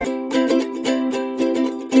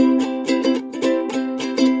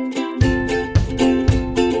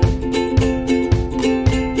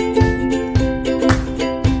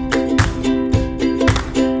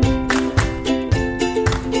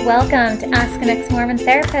Welcome to Ask an Ex-Mormon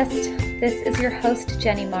Therapist. This is your host,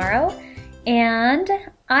 Jenny Morrow, and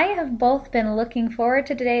I have both been looking forward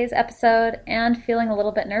to today's episode and feeling a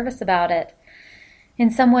little bit nervous about it. In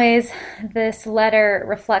some ways, this letter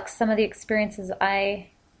reflects some of the experiences I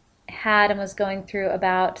had and was going through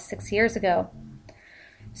about 6 years ago.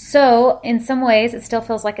 So, in some ways, it still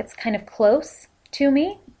feels like it's kind of close to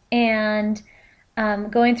me, and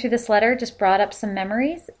going through this letter just brought up some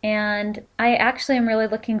memories, and I actually am really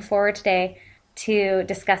looking forward today to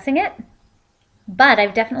discussing it, but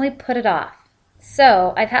I've definitely put it off.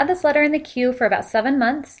 So I've had this letter in the queue for about 7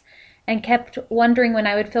 months and kept wondering when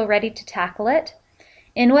I would feel ready to tackle it.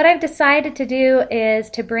 And what I've decided to do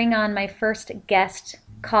is to bring on my first guest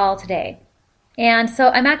call today. And so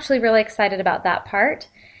I'm actually really excited about that part.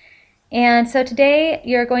 And so today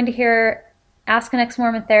you're going to hear Ask an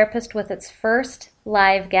Ex-Mormon Therapist with its first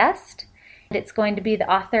live guest. It's going to be the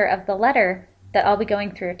author of the letter that I'll be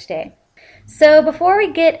going through today. So before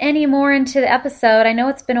we get any more into the episode, I know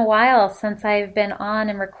it's been a while since I've been on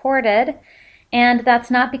and recorded, and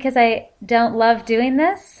that's not because I don't love doing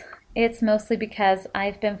this. It's mostly because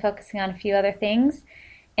I've been focusing on a few other things,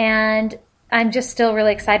 and I'm just still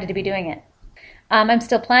really excited to be doing it. I'm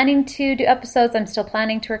still planning to do episodes. I'm still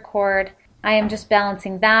planning to record. I am just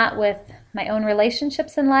balancing that with my own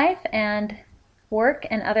relationships in life and work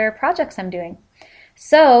and other projects I'm doing.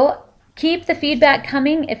 So keep the feedback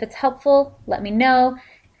coming. If it's helpful, let me know.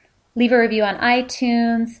 Leave a review on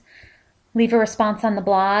iTunes. Leave a response on the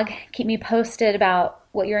blog. Keep me posted about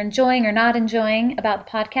what you're enjoying or not enjoying about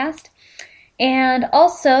the podcast. And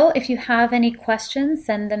also, if you have any questions,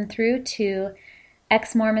 send them through to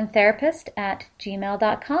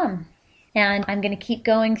exmormontherapist@gmail.com. And I'm going to keep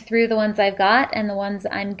going through the ones I've got and the ones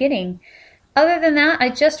I'm getting. Other than that, I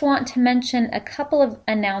just want to mention a couple of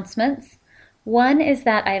announcements. One is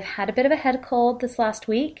that I've had a bit of a head cold this last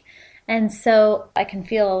week, and so I can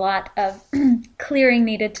feel a lot of clearing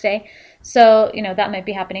needed today. So, that might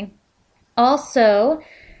be happening. Also,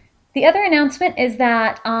 the other announcement is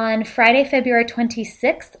that on Friday, February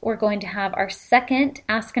 26th, we're going to have our second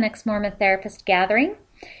Ask an Ex-Mormon Therapist gathering.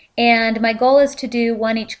 And my goal is to do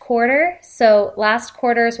one each quarter. So last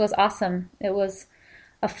quarter's was awesome. It was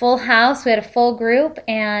a full house. We had a full group,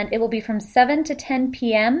 and it will be from 7 to 10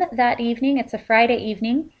 p.m. that evening. It's a Friday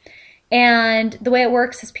evening. And the way it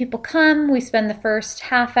works is people come, we spend the first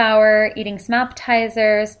half hour eating some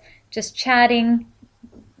appetizers, just chatting,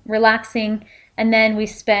 relaxing, and then we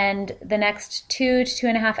spend the next 2 to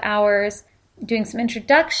 2.5 hours doing some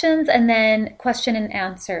introductions and then question and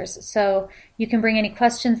answers. So you can bring any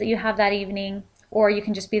questions that you have that evening, or you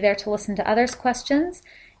can just be there to listen to others' questions.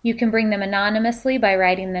 You can bring them anonymously by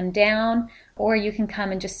writing them down, or you can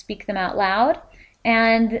come and just speak them out loud.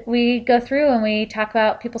 And we go through and we talk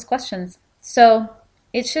about people's questions. So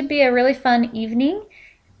it should be a really fun evening.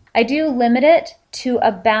 I do limit it to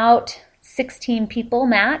about 16 people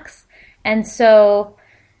max. And so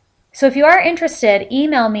if you are interested,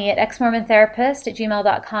 email me at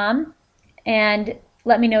exmormontherapist@gmail.com and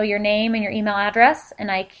let me know your name and your email address, and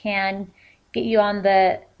I can get you on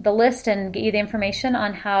the list and get you the information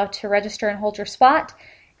on how to register and hold your spot.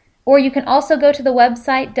 Or you can also go to the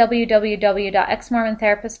website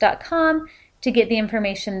www.exmormontherapist.com to get the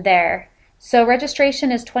information there. So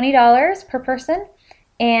registration is $20 per person,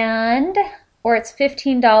 or it's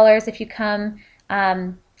 $15 if you come,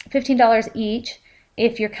 $15 each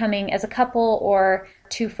if you're coming as a couple or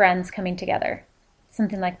two friends coming together,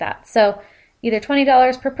 something like that. So either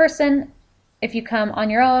 $20 per person if you come on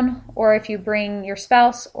your own, or if you bring your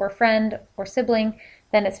spouse or friend or sibling,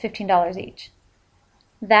 then it's $15 each.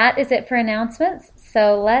 That is it for announcements.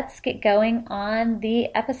 So let's get going on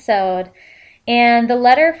the episode. And the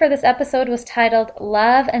letter for this episode was titled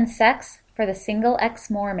Love and Sex for the Single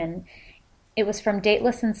Ex-Mormon. It was from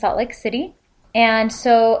Dateless in Salt Lake City. And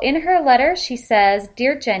so in her letter, she says,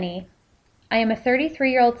 "Dear Jenny, I am a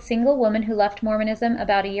 33-year-old single woman who left Mormonism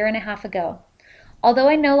about 1.5 years ago. Although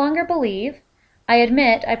I no longer believe, I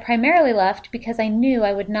admit I primarily left because I knew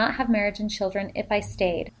I would not have marriage and children if I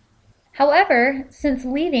stayed. However, since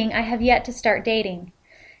leaving, I have yet to start dating.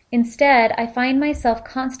 Instead, I find myself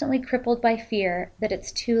constantly crippled by fear that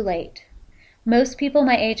it's too late. Most people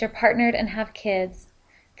my age are partnered and have kids.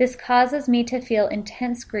 This causes me to feel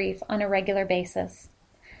intense grief on a regular basis.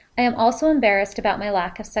 I am also embarrassed about my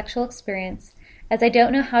lack of sexual experience, as I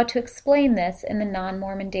don't know how to explain this in the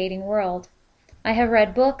non-Mormon dating world. I have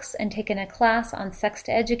read books and taken a class on sex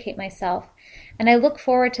to educate myself, and I look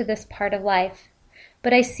forward to this part of life.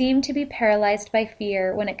 But I seem to be paralyzed by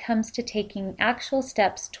fear when it comes to taking actual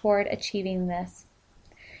steps toward achieving this.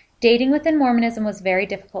 Dating within Mormonism was very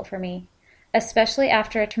difficult for me. especially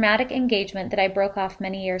after a traumatic engagement that I broke off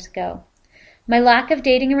many years ago. My lack of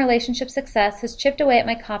dating and relationship success has chipped away at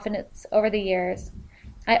my confidence over the years.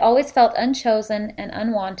 I always felt unchosen and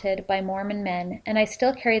unwanted by Mormon men, and I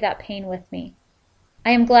still carry that pain with me.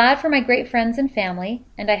 I am glad for my great friends and family,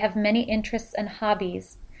 and I have many interests and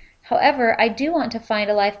hobbies. However, I do want to find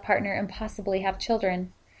a life partner and possibly have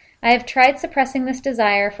children. I have tried suppressing this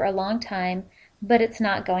desire for a long time, but it's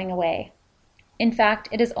not going away. In fact,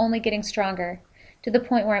 it is only getting stronger, to the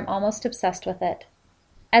point where I'm almost obsessed with it.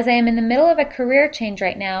 As I am in the middle of a career change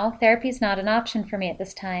right now, therapy is not an option for me at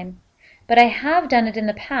this time. But I have done it in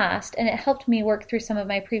the past, and it helped me work through some of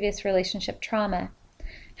my previous relationship trauma.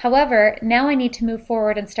 However, now I need to move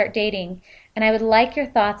forward and start dating, and I would like your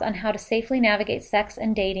thoughts on how to safely navigate sex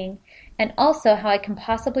and dating, and also how I can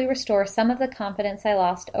possibly restore some of the confidence I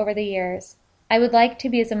lost over the years. I would like to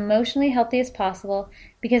be as emotionally healthy as possible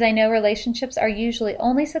because I know relationships are usually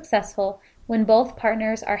only successful when both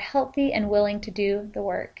partners are healthy and willing to do the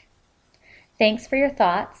work. Thanks for your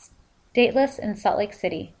thoughts. Dateless in Salt Lake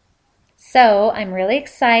City. So I'm really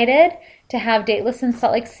excited to have Dateless in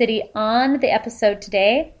Salt Lake City on the episode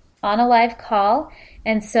today, on a live call.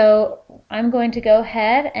 And so I'm going to go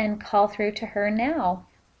ahead and call through to her now.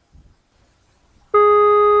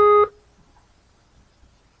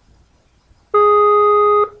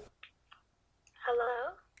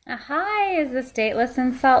 Hello? Hi, is this Dateless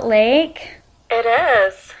in Salt Lake? It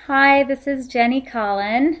is. Hi, this is Jenny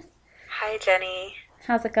Collin. Hi, Jenny.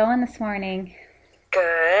 How's it going this morning?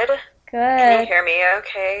 Good. Good. Can you hear me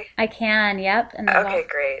okay? I can, yep. And Okay,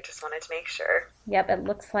 great. Just wanted to make sure. Yep, it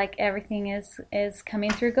looks like everything is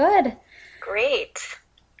coming through good. Great.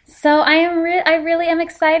 So I really am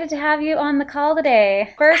excited to have you on the call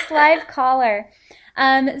today. First live caller.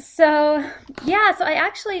 So I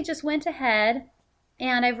actually just went ahead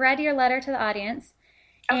and I've read your letter to the audience.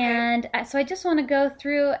 Okay. And so I just want to go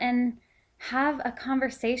through and have a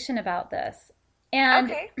conversation about this.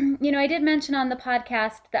 And, Okay. I did mention on the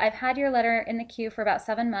podcast that I've had your letter in the queue for about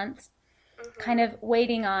 7 months, kind of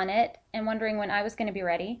waiting on it and wondering when I was going to be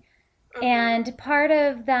ready. And part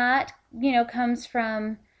of that, comes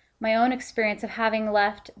from my own experience of having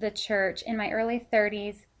left the church in my early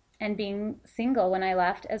 30s and being single when I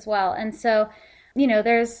left as well. And so,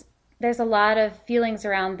 there's a lot of feelings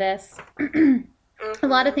around this, a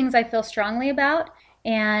lot of things I feel strongly about,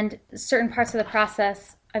 and certain parts of the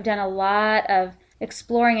process I've done a lot of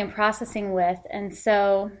exploring and processing with. And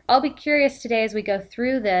so I'll be curious today as we go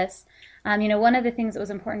through this. One of the things that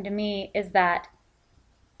was important to me is that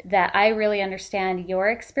I really understand your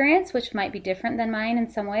experience, which might be different than mine in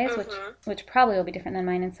some ways, which probably will be different than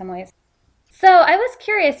mine in some ways. So I was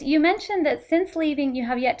curious, you mentioned that since leaving, you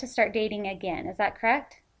have yet to start dating again. Is that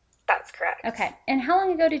correct? That's correct. Okay. And how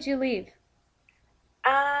long ago did you leave?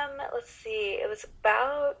 Let's see. It was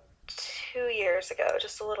about 2 years ago,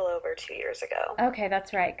 just a little over 2 years ago. Okay,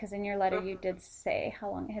 that's right, because in your letter you did say how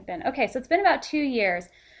long it had been. Okay, so it's been about 2 years.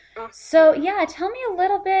 So yeah, tell me a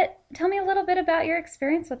little bit about your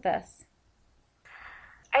experience with this.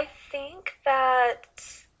 I think that,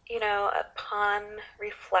 upon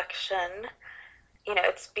reflection,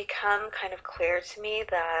 it's become kind of clear to me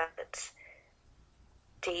that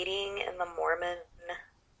dating in the Mormon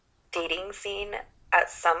dating scene at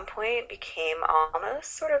some point became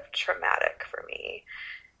almost sort of traumatic for me,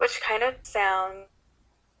 which kind of sounds,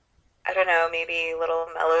 I don't know, maybe a little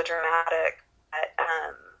melodramatic,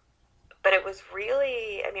 but it was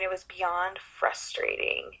really, it was beyond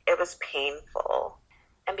frustrating. It was painful.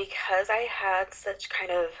 And because I had such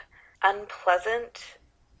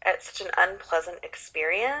such an unpleasant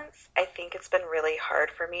experience, I think it's been really hard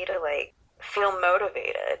for me to feel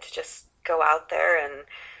motivated to just go out there and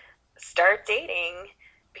start dating,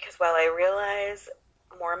 because while I realize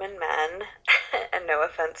Mormon men, and no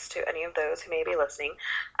offense to any of those who may be listening,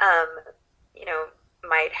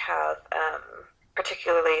 might have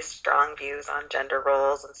particularly strong views on gender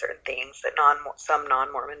roles and certain things that some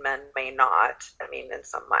non-Mormon men may not. And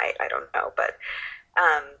some might, I don't know, but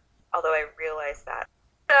although I realize that.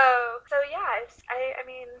 So yeah,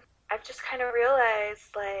 I've just kind of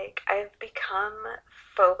realized I've become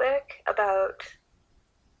phobic about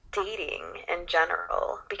dating in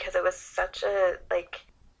general because it was such a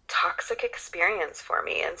toxic experience for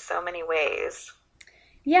me in so many ways.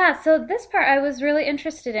 Yeah, so this part I was really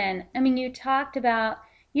interested in. You talked about,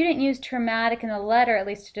 you didn't use traumatic in the letter, at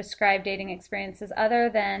least to describe dating experiences, other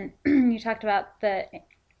than you talked about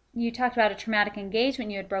a traumatic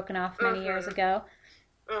engagement you had broken off many years ago.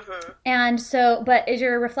 And so, but as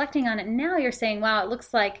you're reflecting on it now, you're saying, wow, it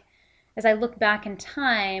looks like, as I look back in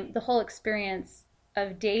time, the whole experience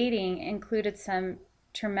of dating included some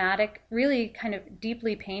traumatic, really kind of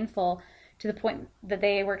deeply painful to the point that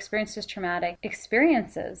they were experienced as traumatic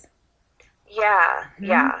experiences. Yeah, Mm-hmm.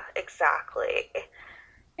 yeah, exactly.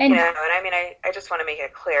 And And I mean, I just want to make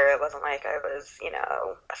it clear it wasn't like I was,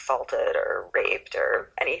 assaulted or raped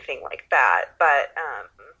or anything like that. But,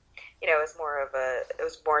 it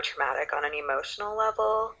was more traumatic on an emotional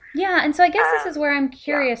level. yeah, and so I guess this is Um, where I'm yeah.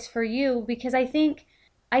 curious for you because I think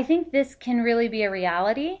this can really be a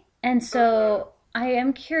reality. And hmm so I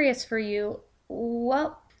am curious for you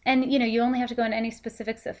what and you only have to go into any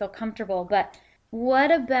specifics that feel comfortable, but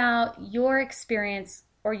what about your experience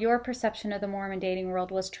or your perception of the Mormon dating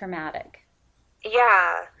world was traumatic?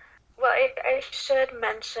 Yeah. Well, I should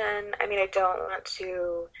mention, I mean, I don't want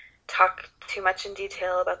to talk too much in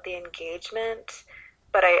detail about the engagement,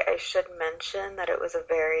 but I should mention that it was a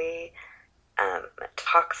very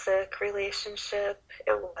toxic relationship.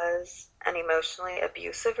 It was an emotionally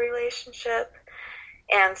abusive relationship.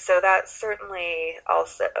 And so that certainly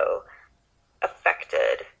also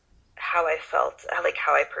affected how I felt, like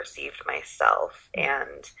how I perceived myself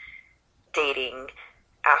and dating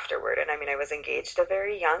afterward. And I mean, I was engaged at a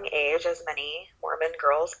very young age, as many Mormon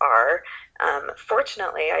girls are.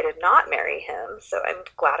 Fortunately, I did not marry him, so I'm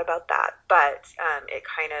glad about that. But it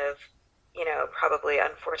kind of, probably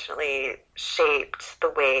unfortunately shaped the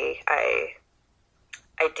way I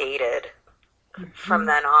dated from Mm-hmm.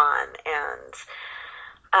 then on. And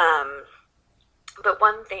um, but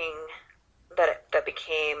one thing that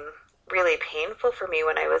became really painful for me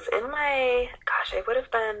when I was in my, gosh, I would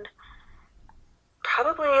have been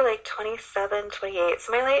probably like 27, 28,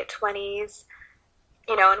 so my late 20s.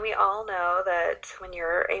 And we all know that when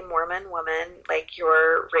you're a Mormon woman, like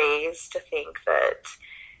you're raised to think that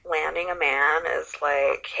landing a man is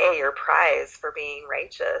like, hey, your prize for being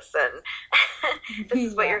righteous, and this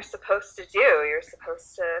is what Yeah. you're supposed to do. You're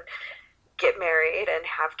supposed to get married and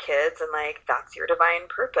have kids, and like that's your divine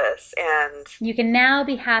purpose. And You can now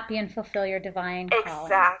be happy and fulfill your divine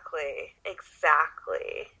calling. exactly,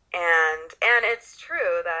 exactly. And it's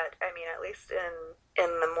true that I mean, at least in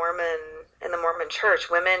the Mormon church,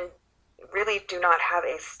 women really do not have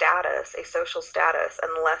a status, a social status,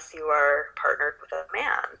 unless you are partnered with a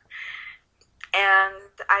man.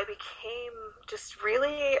 And I became just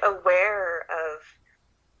really aware of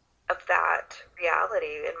that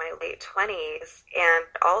reality in my late 20s, and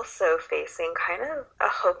also facing kind of a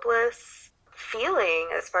hopeless feeling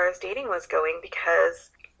as far as dating was going, because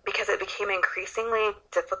it became increasingly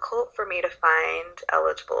difficult for me to find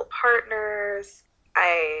eligible partners.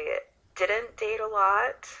 I didn't date a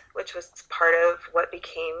lot, which was part of what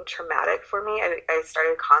became traumatic for me. I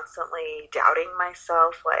started constantly doubting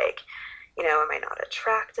myself, like, am I not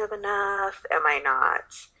attractive enough? Am I not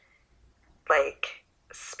like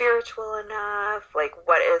spiritual enough? Like,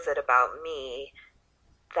 what is it about me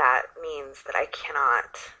that means that I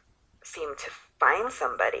cannot seem to find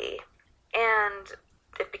somebody? And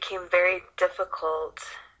it became very difficult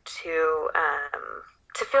to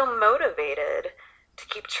feel motivated to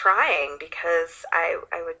keep trying, because I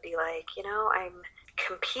would be like, I'm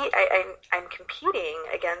competing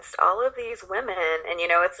against all of these women, and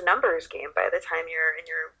it's a numbers game by the time you're in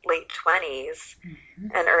your late 20s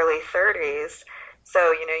Mm-hmm. and early 30s.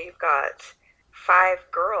 So, you've got 5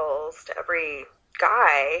 girls to every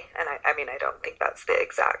guy. And I mean, I don't think that's the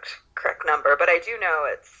exact correct number, but I do know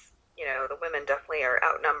the women definitely are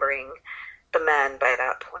outnumbering the men by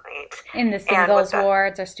that point. In the And what singles that,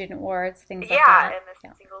 wards or student wards, things like yeah, that. and the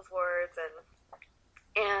Yeah. singles wards,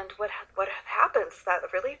 and what happens is that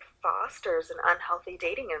really fosters an unhealthy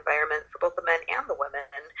dating environment for both the men and the women,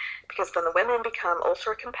 because then the women become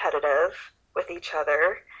ultra competitive with each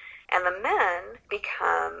other, and the men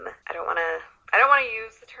become, I don't want to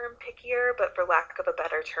use the term pickier, but for lack of a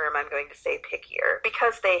better term, I'm going to say pickier,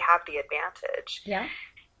 because they have the advantage. Yeah.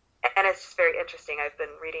 And it's just very interesting. I've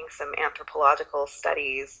been reading some anthropological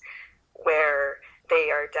studies where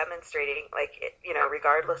they are demonstrating, like,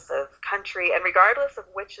 regardless of country and regardless of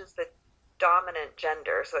which is the dominant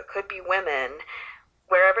gender, so it could be women,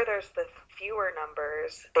 wherever there's the fewer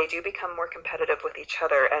numbers, they do become more competitive with each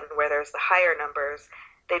other, and where there's the higher numbers,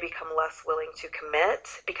 they become less willing to commit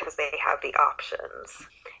because they have the options.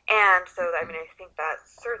 And so, I mean, I think that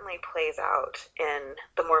certainly plays out in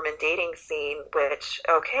the Mormon dating scene, which,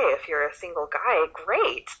 okay, if you're a single guy,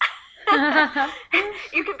 great.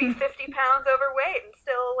 You can be 50 pounds overweight and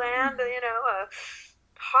still land, a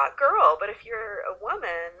hot girl. But if you're a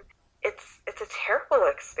woman, it's a terrible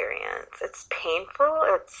experience. It's painful.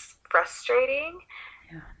 It's frustrating.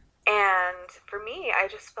 Yeah. And for me, I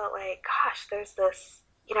just felt like, gosh, there's this.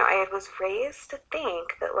 I was raised to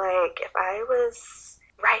think that, like, if I was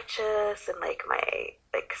righteous and like my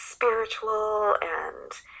like spiritual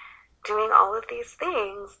and doing all of these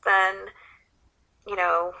things, then, you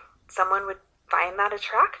know, someone would find that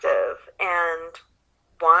attractive and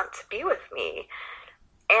want to be with me.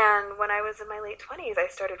 And when I was in my late 20s, I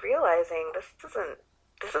started realizing this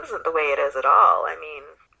isn't the way it is at all. I mean,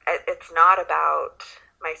 it's not about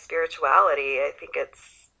my spirituality. I think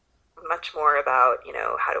it's much more about, you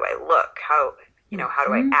know, how do I look? How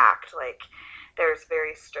do I act? Like, there's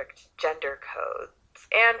very strict gender codes.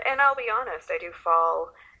 And I'll be honest, I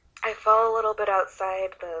fall a little bit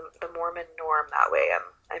outside the Mormon norm that way.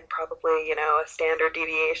 I'm probably, you know, a standard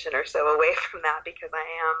deviation or so away from that because I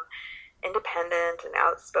am independent and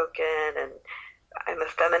outspoken, and I'm a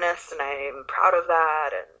feminist, and I'm proud of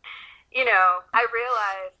that. And, you know, I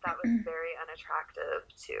realized that was very unattractive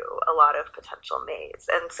to a lot of potential mates.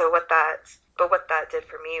 And so what that did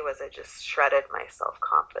for me was it just shredded my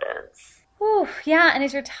self-confidence. Ooh, yeah, and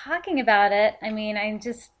as you're talking about it, I mean,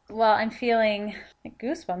 I'm feeling like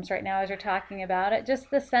goosebumps right now as you're talking about it.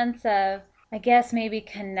 Just the sense of, I guess, maybe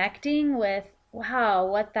connecting with, wow,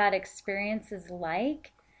 what that experience is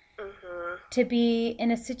like. To be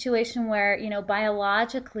in a situation where, you know,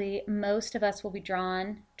 biologically, most of us will be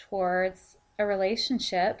drawn towards a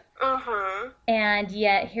relationship. And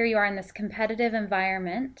yet here you are in this competitive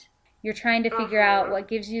environment. You're trying to figure out what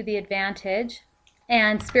gives you the advantage.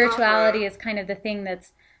 And spirituality is kind of the thing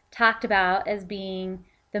that's talked about as being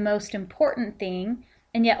the most important thing.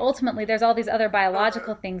 And yet ultimately there's all these other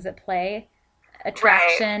biological things at play,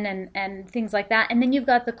 attraction and things like that. And then you've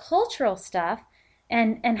got the cultural stuff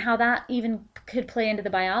and how that even could play into the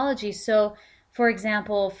biology. So, for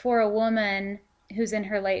example, for a woman who's in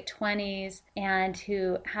her late 20s and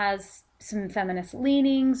who has some feminist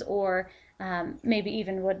leanings, or maybe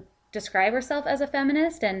even would describe herself as a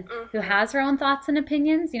feminist, and who has her own thoughts and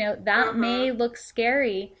opinions, you know, that may look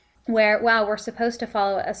scary, where, wow, we're supposed to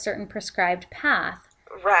follow a certain prescribed path.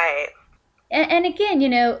 Right. And again, you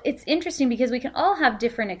know, it's interesting because we can all have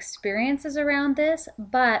different experiences around this,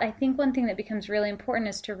 but I think one thing that becomes really important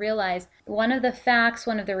is to realize one of the facts,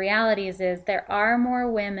 one of the realities is there are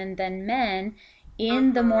more women than men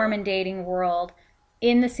in the Mormon dating world,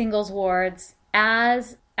 in the singles wards,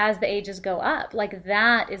 as the ages go up. Like,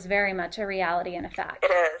 that is very much a reality and a fact.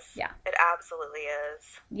 It is. Yeah. It absolutely is.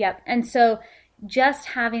 Yep. And so just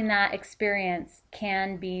having that experience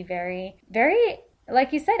can be very, very,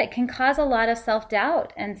 like you said, it can cause a lot of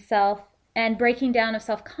self-doubt and breaking down of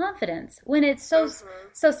self-confidence when it's so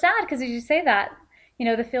sad, because as you say that, you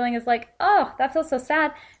know, the feeling is like, oh, that feels so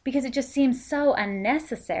sad because it just seems so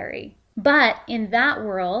unnecessary. But in that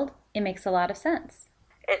world, it makes a lot of sense.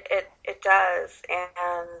 It does.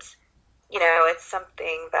 And, you know, it's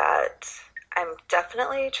something that I'm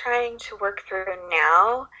definitely trying to work through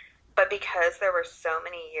now. But because there were so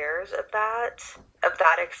many years of that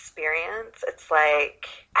experience, it's like,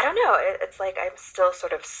 I don't know, it's like I'm still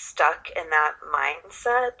sort of stuck in that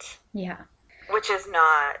mindset. Yeah. Which is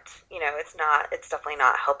not, you know, it's definitely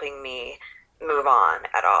not helping me move on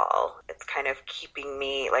at all. It's kind of keeping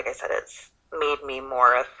me, like I said, it's made me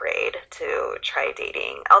more afraid to try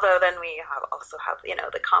dating. Although then we also have, you know,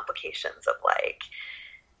 the complications of like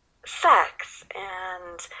sex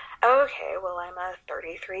and, okay, well, I'm a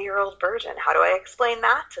 33-year-old virgin. How do I explain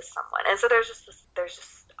that to someone? And so there's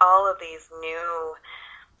just all of these new,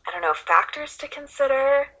 I don't know, factors to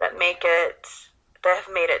consider that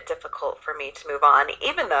have made it difficult for me to move on,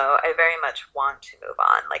 even though I very much want to move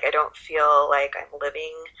on. Like, I don't feel like I'm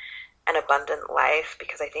living an abundant life,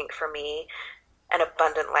 because I think for me, an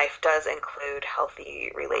abundant life does include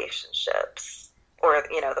healthy relationships, or,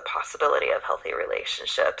 you know, the possibility of healthy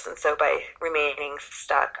relationships. And so by remaining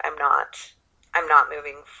stuck, I'm not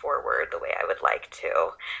moving forward the way I would like to.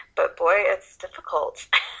 But boy, it's difficult.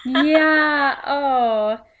 Yeah.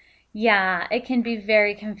 Oh, yeah. It can be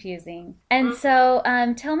very confusing. And so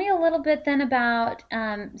tell me a little bit then about,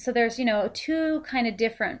 so there's, you know, two kind of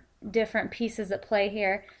different pieces at play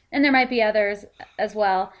here. And there might be others as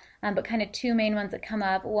well, but kind of two main ones that come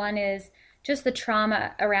up. One is just the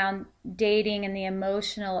trauma around dating and the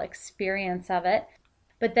emotional experience of it.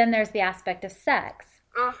 But then there's the aspect of sex.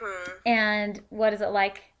 And what is it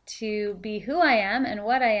like to be who I am and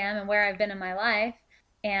what I am and where I've been in my life,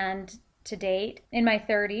 and to date in my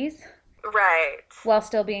 30s. Right. While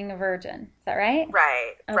still being a virgin. Is that right?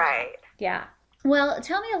 Right, okay. Right. Yeah. Well,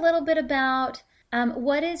 tell me a little bit about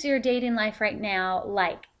what is your dating life right now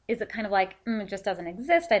like? Is it kind of like, it just doesn't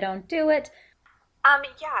exist, I don't do it?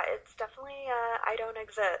 Yeah, it's definitely, I don't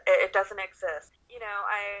exist. It doesn't exist. You know,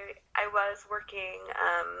 I was working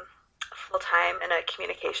full-time in a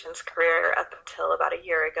communications career up until about a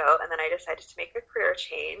year ago, and then I decided to make a career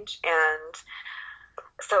change. And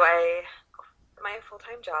so I quit my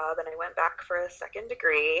full-time job and I went back for a second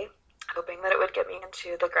degree, hoping that it would get me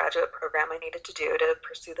into the graduate program I needed to do to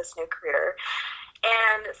pursue this new career.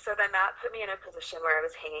 And so then that put me in a position where I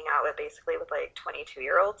was hanging out with basically with like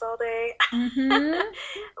 22-year-olds all day. Mm-hmm.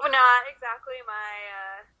 Well, not exactly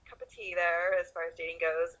my cup of tea there as far as dating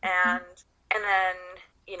goes. And then,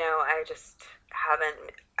 you know, I just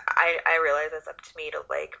haven't, I realize it's up to me to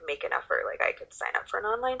like make an effort. Like I could sign up for an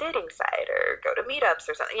online dating site or go to meetups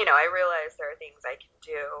or something. You know, I realize there are things I can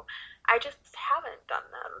do. I just haven't done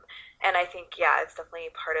them. And I think, yeah, it's definitely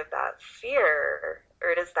part of that fear, or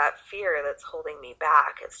it is that fear that's holding me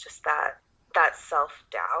back. It's just that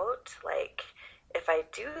self-doubt. Like, if I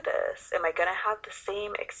do this, am I going to have the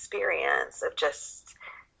same experience of just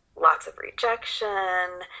lots of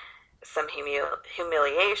rejection, some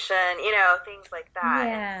humiliation, you know, things like that.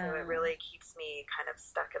 Yeah. And so it really keeps me kind of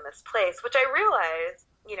stuck in this place, which I realize,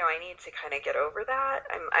 you know, I need to kind of get over that.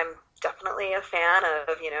 I'm definitely a fan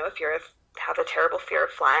of, you know, if you have a terrible fear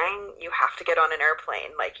of flying, you have to get on an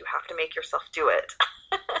airplane. Like, you have to make yourself do it.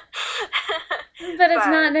 But it's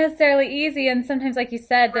not necessarily easy. And sometimes, like you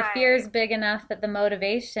said, the Right. fear is big enough that the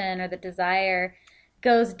motivation or the desire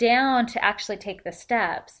goes down to actually take the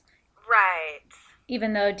steps, Right.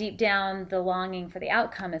 even though deep down the longing for the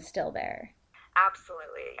outcome is still there.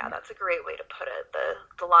 Absolutely. Yeah, that's a great way to put it.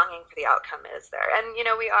 The longing for the outcome is there. And, you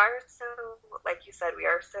know, we are so, like you said, we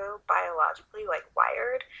are so biologically, like,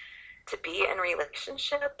 wired to be in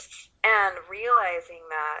relationships, and realizing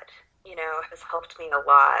that, you know, has helped me a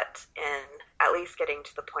lot in at least getting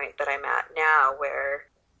to the point that I'm at now, where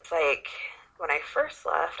it's like when I first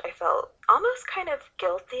left, I felt almost kind of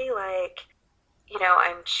guilty, like, you know,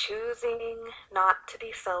 I'm choosing not to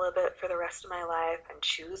be celibate for the rest of my life. I'm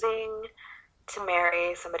choosing to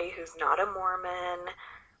marry somebody who's not a Mormon.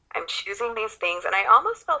 I'm choosing these things, and I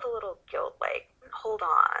almost felt a little guilt, like, hold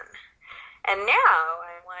on. And now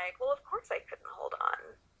I'm like, well, of course I couldn't hold on.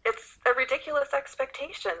 It's a ridiculous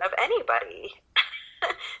expectation of anybody.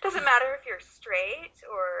 Doesn't matter if you're straight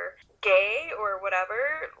or gay or whatever,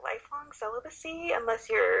 lifelong celibacy, unless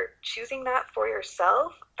you're choosing that for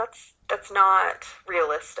yourself, that's not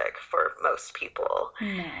realistic for most people.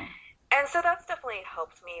 No. And so that's definitely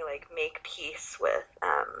helped me, like, make peace with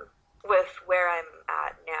where I'm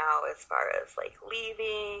at now, as far as like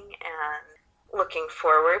leaving and looking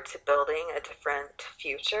forward to building a different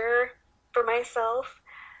future for myself.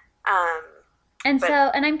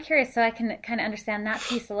 And I'm curious, so I can kind of understand that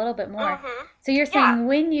piece a little bit more. Mm-hmm. So you're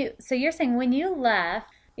saying when you left,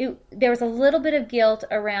 there was a little bit of guilt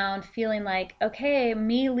around feeling like, okay,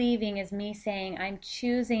 me leaving is me saying I'm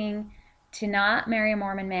choosing to not marry a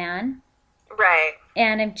Mormon man. Right.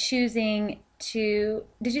 And I'm choosing to,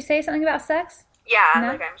 did you say something about sex? Yeah, No?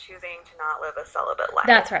 like I'm choosing to not live a celibate life.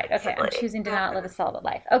 That's right. Okay, I'm basically. choosing to not live a celibate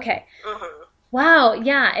life. Okay. Mm-hmm. Wow,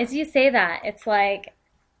 yeah, as you say that, it's like,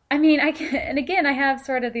 I mean, and again, I have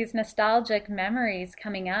sort of these nostalgic memories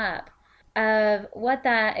coming up of what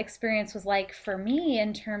that experience was like for me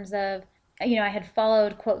in terms of, you know, I had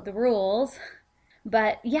followed, quote, the rules,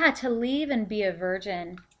 but yeah, to leave and be a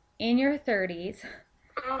virgin in your 30s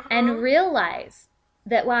and realize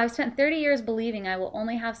that, wow, I've spent 30 years believing I will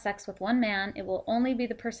only have sex with one man, it will only be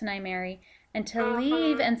the person I marry, and to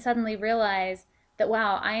leave and suddenly realize that,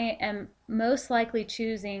 wow, I am most likely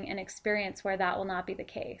choosing an experience where that will not be the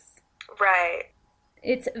case. Right.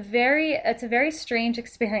 It's a very strange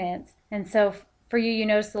experience. And so for you, you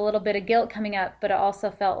noticed a little bit of guilt coming up, but it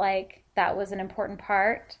also felt like that was an important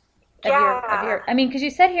part of your, I mean, because you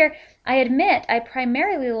said here, I admit I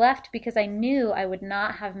primarily left because I knew I would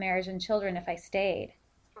not have marriage and children if I stayed.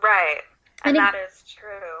 Right. And And that is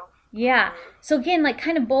true. Yeah. So again, like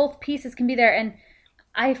kind of both pieces can be there. And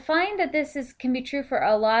I find that can be true for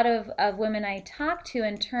a lot of women I talk to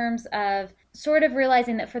in terms of sort of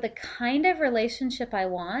realizing that for the kind of relationship I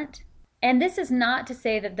want, and this is not to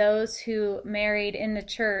say that those who married in the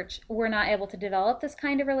church were not able to develop this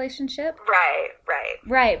kind of relationship. Right.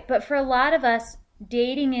 Right. But for a lot of us,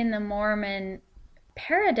 dating in the Mormon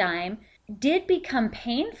paradigm did become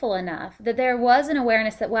painful enough that there was an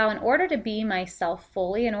awareness that, wow, in order to be myself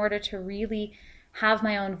fully, in order to really have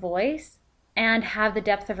my own voice and have the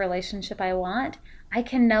depth of relationship I want, I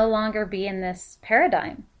can no longer be in this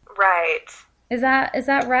paradigm. Right. Is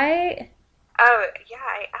that right? Oh, yeah,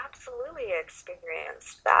 I absolutely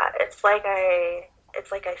experienced that. It's like I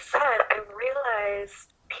said, I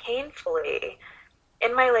realized painfully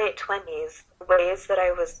in my late 20s ways that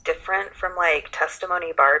I was different from like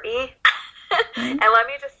Testimony Barbie. And let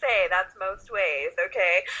me just say, that's most ways,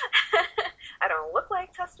 okay? I don't look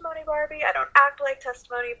like Testimony Barbie. I don't act like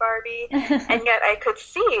Testimony Barbie. And yet I could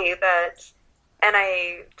see that, and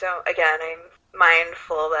I don't, again, I'm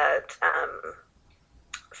mindful that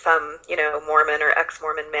some, Mormon or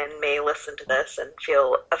ex-Mormon men may listen to this and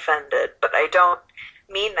feel offended, but I don't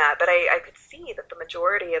mean that. But I could see that the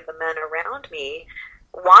majority of the men around me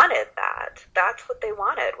wanted that. That's what they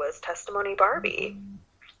wanted, was Testimony Barbie.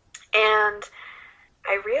 And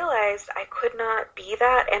I realized I could not be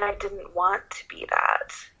that, and I didn't want to be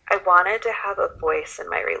that. I wanted to have a voice in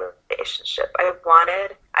my relationship. I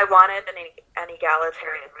wanted an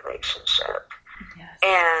egalitarian relationship. Yes.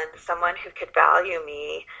 And someone who could value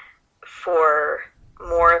me for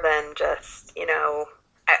more than just,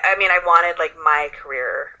 I wanted like my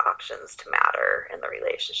career options to matter in the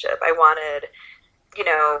relationship. I wanted,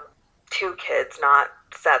 2 kids, not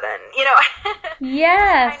 7,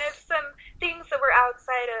 Yes. kind of some things that were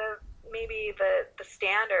outside of maybe the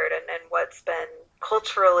standard and what's been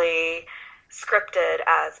culturally scripted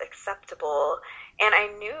as acceptable. And I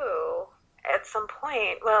knew at some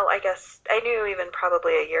point, well, I guess I knew even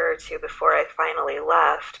probably a year or 2 before I finally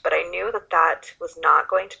left, but I knew that that was not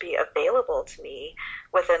going to be available to me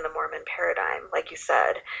within the Mormon paradigm, like you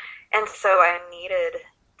said. And so I needed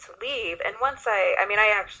to leave. And once I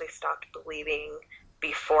actually stopped believing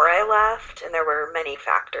before I left, and there were many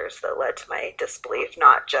factors that led to my disbelief,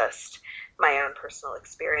 not just my own personal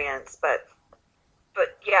experience, but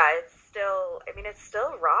yeah, it's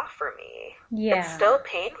still raw for me. Yeah. It's still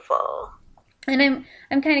painful. And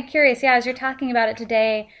I'm kind of curious, as you're talking about it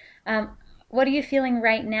today, what are you feeling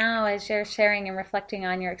right now as you're sharing and reflecting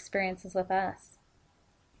on your experiences with us?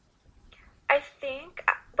 I think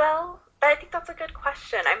that's a good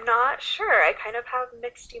question. I'm not sure. I kind of have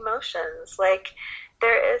mixed emotions. Like,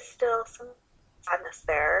 there is still some sadness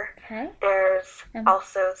there. Okay. There's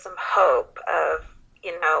also some hope of,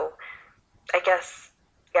 I guess,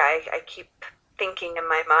 yeah, I keep thinking in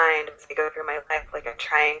my mind as I go through my life, like I'm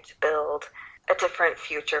trying to build a different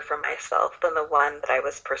future for myself than the one that I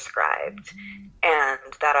was prescribed. Mm-hmm.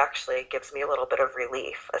 And that actually gives me a little bit of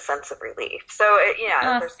relief, a sense of relief. So,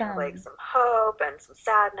 awesome. There's kind of like some hope and some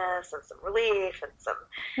sadness and some relief and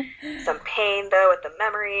some pain, though, with the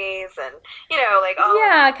memories and, like all.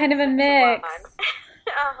 Yeah, kind of a mix.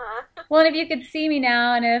 Uh-huh. Well, and if you could see me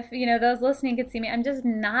now, and if, those listening could see me, I'm just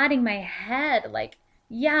nodding my head like,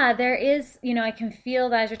 yeah, there is, I can feel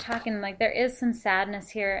that as you're talking, like there is some sadness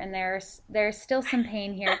here and there's still some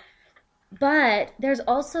pain here. But there's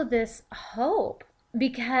also this hope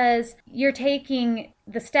because you're taking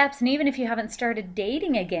the steps, and even if you haven't started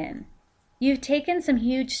dating again, you've taken some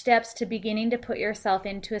huge steps to beginning to put yourself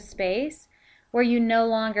into a space where you no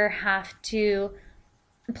longer have to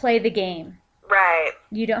play the game. Right.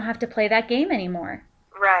 You don't have to play that game anymore.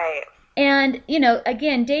 Right. And,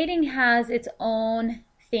 again, dating has its own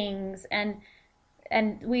things, and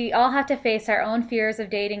we all have to face our own fears of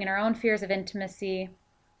dating and our own fears of intimacy,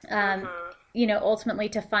 ultimately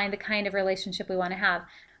to find the kind of relationship we want to have.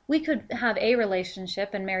 We could have a relationship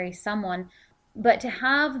and marry someone, but to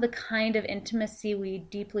have the kind of intimacy we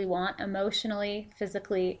deeply want, emotionally,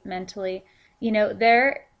 physically, mentally,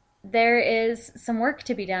 there is some work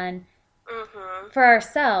to be done for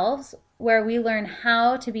ourselves, where we learn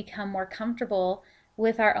how to become more comfortable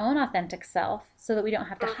with our own authentic self so that we don't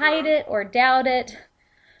have to hide it or doubt it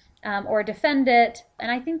or defend it.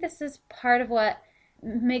 And I think this is part of what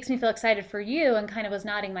makes me feel excited for you, and kind of was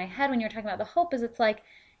nodding my head when you were talking about the hope, is it's like,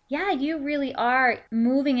 yeah, you really are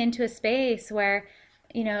moving into a space where,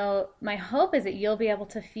 my hope is that you'll be able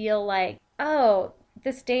to feel like, oh,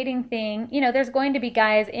 this dating thing, there's going to be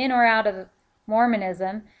guys in or out of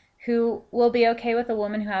Mormonism who will be okay with a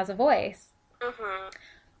woman who has a voice.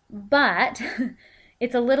 But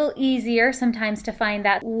it's a little easier sometimes to find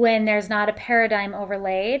that when there's not a paradigm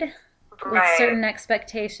overlaid with certain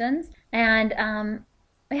expectations. And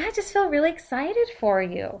I just feel really excited for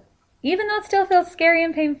you, even though it still feels scary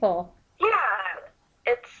and painful. Yeah,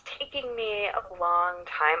 it's taking me a long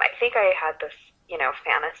time. I think I had this,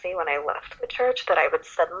 fantasy when I left the church that I would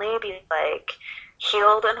suddenly be like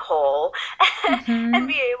healed and whole and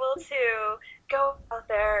be able to go out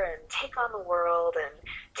there and take on the world and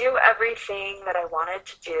do everything that I wanted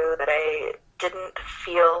to do that I didn't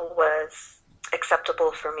feel was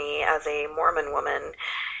acceptable for me as a Mormon woman.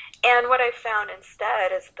 And what I found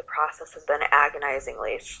instead is that the process has been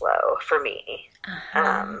agonizingly slow for me,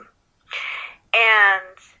 and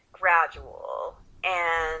gradual,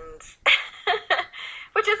 and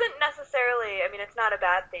which isn't necessarily, it's not a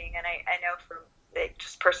bad thing. And I know from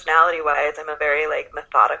just personality-wise, I'm a very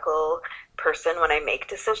methodical person when I make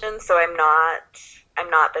decisions. So I'm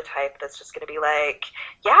not the type that's just going to be like,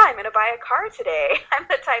 yeah, I'm going to buy a car today. I'm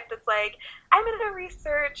the type that's like, I'm going to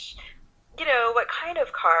research, what kind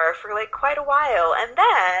of car for like quite a while. And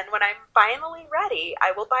then when I'm finally ready,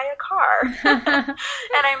 I will buy a car.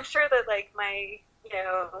 And I'm sure that like my,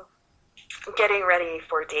 getting ready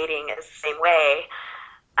for dating is the same way.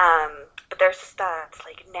 But there's just that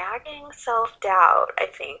like nagging self-doubt, I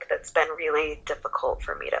think, that's been really difficult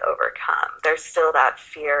for me to overcome. There's still that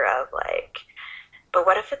fear of like, but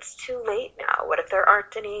what if it's too late now? What if there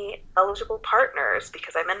aren't any eligible partners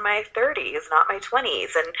because I'm in my 30s, not my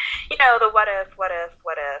 20s? And, the what if.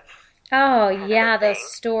 Oh, yeah, those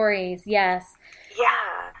stories. Yes.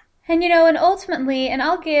 Yeah. And, and ultimately, and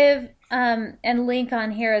I'll give and link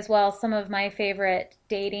on here as well some of my favorite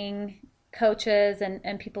dating coaches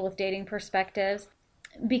and people with dating perspectives.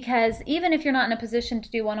 Because even if you're not in a position to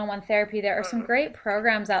do one-on-one therapy, there are some great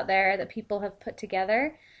programs out there that people have put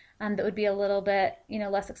together that would be a little bit,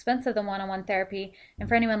 less expensive than one-on-one therapy. And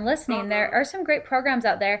for anyone listening, there are some great programs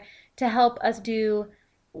out there to help us do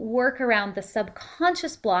work around the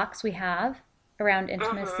subconscious blocks we have around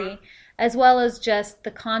intimacy, as well as just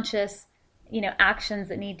the conscious, actions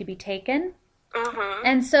that need to be taken.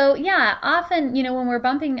 And so, yeah, often, when we're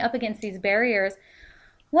bumping up against these barriers,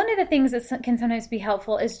 one of the things that can sometimes be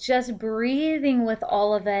helpful is just breathing with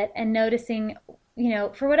all of it and noticing,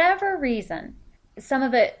 for whatever reason, some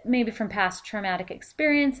of it may be from past traumatic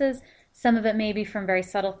experiences, some of it may be from very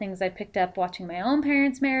subtle things I picked up watching my own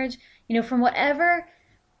parents' marriage, from wherever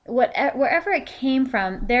it came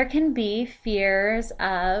from, there can be fears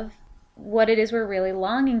of what it is we're really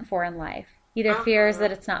longing for in life. Either fears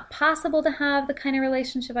that it's not possible to have the kind of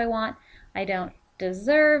relationship I want, I don't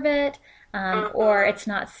deserve it, or it's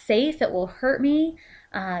not safe, it will hurt me.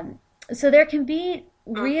 So there can be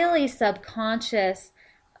really subconscious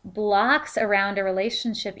blocks around a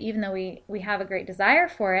relationship, even though we have a great desire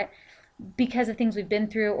for it, because of things we've been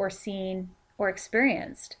through or seen or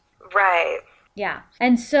experienced. Right. Yeah.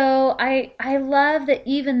 And so I love that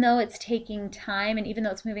even though it's taking time and even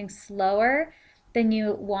though it's moving slower than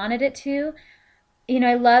you wanted it to,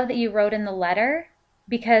 I love that you wrote in the letter,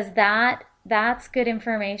 because that's good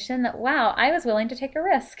information that, wow, I was willing to take a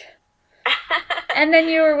risk. And then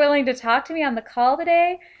you were willing to talk to me on the call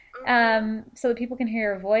today, so that people can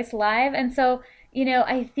hear your voice live. And so,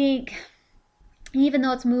 I think even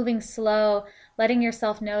though it's moving slow, letting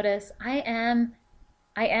yourself notice, I am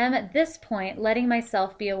at this point letting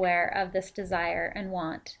myself be aware of this desire and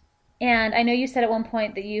want. And I know you said at one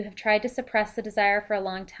point that you have tried to suppress the desire for a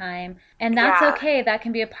long time, and that's okay. That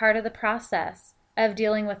can be a part of the process of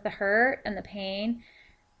dealing with the hurt and the pain.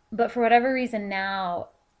 But for whatever reason now,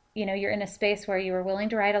 you're in a space where you were willing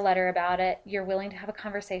to write a letter about it, you're willing to have a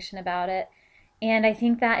conversation about it. And I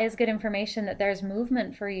think that is good information that there's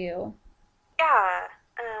movement for you. Yeah,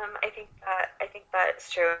 I think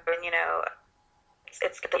that's true. And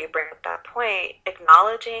it's good that you bring up that point.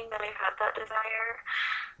 Acknowledging that I had that desire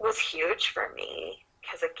was huge for me,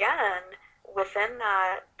 because again, within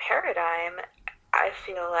that paradigm, I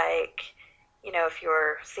feel like, if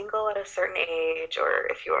you're single at a certain age, or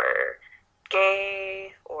if you're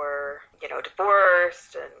gay, or,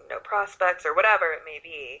 divorced and no prospects, or whatever it may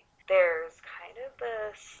be, there's kind of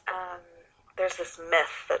this, there's this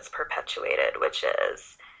myth that's perpetuated, which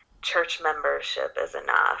is church membership is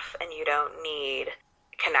enough, and you don't need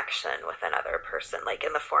connection with another person, like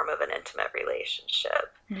in the form of an intimate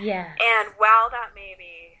relationship. Yes. And while that may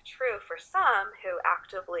be true for some who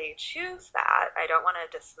actively choose that, I don't want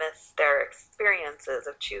to dismiss their experiences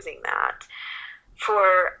of choosing that.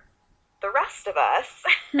 For the rest of us,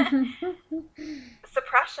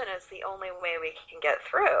 suppression is the only way we can get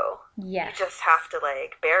through. Yes. You just have to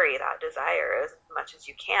like bury that desire as much as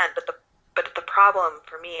you can. But the problem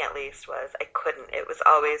for me, at least, was I couldn't. It was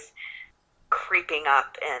always creeping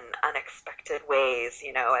up in unexpected ways.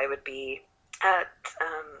 I would be at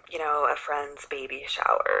a friend's baby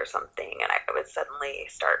shower or something, and I would suddenly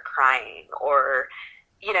start crying, or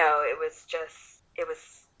it was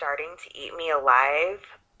starting to eat me alive.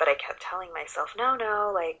 But I kept telling myself,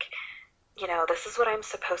 no, like, this is what I'm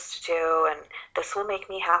supposed to do, and this will make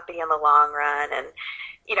me happy in the long run. And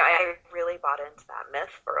I really bought into that myth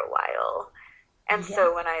for a while. And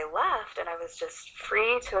so when I left, and I was just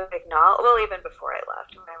free to acknowledge, well, even before I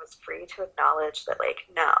left, when I was free to acknowledge that, like,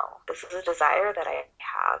 no, this is a desire that I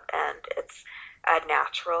have, and it's a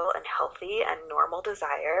natural and healthy and normal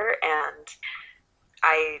desire, and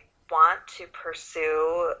I want to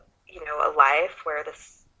pursue, a life where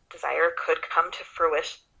this desire could come to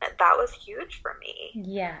fruition. That was huge for me.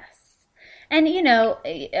 Yes. And, you know,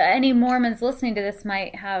 any Mormons listening to this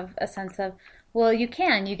might have a sense of, well, you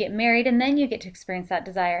get married and then you get to experience that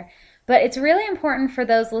desire. But it's really important for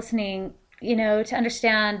those listening, you know, to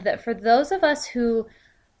understand that for those of us who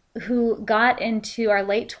got into our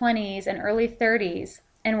late 20s and early 30s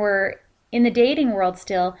and were in the dating world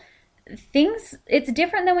still, it's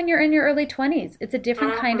different than when you're in your early 20s. It's a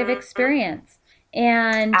different kind of Mm-hmm. experience.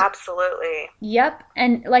 And Absolutely. yep,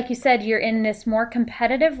 and like you said, you're in this more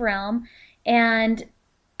competitive realm. And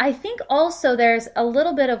I think also there's a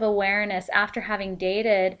little bit of awareness after having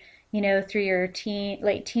dated, you know, through your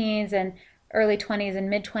late teens and early 20s and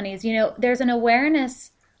mid 20s, you know, there's an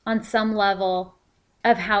awareness on some level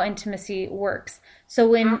of how intimacy works. So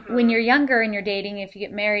when Mm-hmm. you're younger and you're dating, if you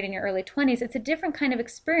get married in your early 20s, it's a different kind of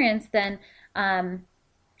experience than um,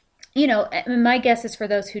 you know, my guess is for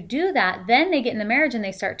those who do that, then they get in the marriage and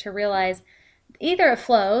they start to realize either it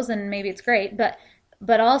flows and maybe it's great, but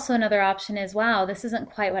also another option is, wow, this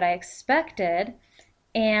isn't quite what I expected.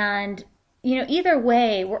 And you know, either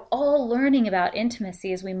way, we're all learning about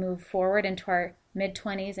intimacy as we move forward into our mid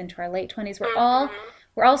 20s, into our late 20s. Mm-hmm.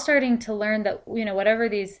 We're all starting to learn that, you know, whatever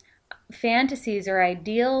these fantasies or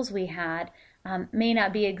ideals we had may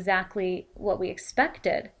not be exactly what we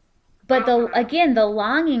expected. But Mm-hmm. the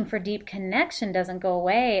longing for deep connection doesn't go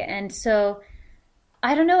away. And so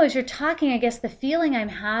I don't know, as you're talking, I guess the feeling I'm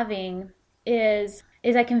having is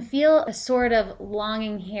I can feel a sort of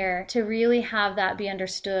longing here to really have that be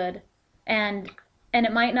understood. And and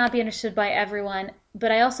it might not be understood by everyone,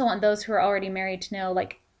 but I also want those who are already married to know,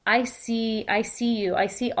 like, I see you. I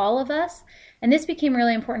see all of us. And this became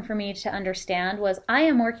really important for me to understand was I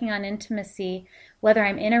am working on intimacy whether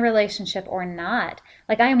I'm in a relationship or not.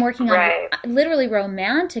 Like I am working on Right. literally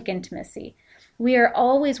romantic intimacy. We are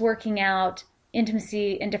always working out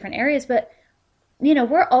intimacy in different areas, but you know,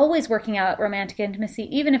 we're always working out romantic intimacy,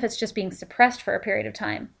 even if it's just being suppressed for a period of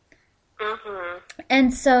time. Mm-hmm.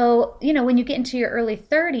 And so, you know, when you get into your early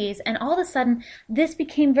 30s, and all of a sudden, this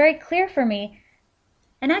became very clear for me.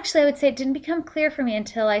 And actually, I would say it didn't become clear for me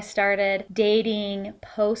until I started dating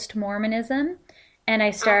post Mormonism. And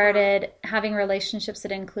I Mm-hmm. started having relationships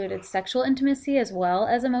that included sexual intimacy as well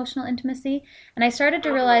as emotional intimacy. And I started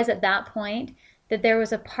to Mm-hmm. realize at that point that there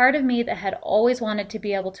was a part of me that had always wanted to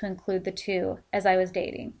be able to include the two as I was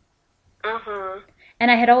dating. Mm-hmm.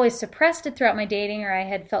 And I had always suppressed it throughout my dating, or I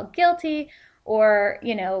had felt guilty, or,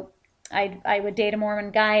 you know, I would date a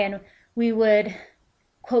Mormon guy and we would,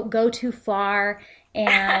 quote, go too far.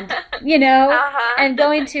 And, you know, Uh-huh. and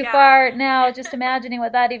going too Yeah. far now, just imagining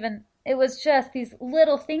what that even, it was just these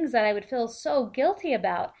little things that I would feel so guilty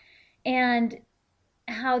about. And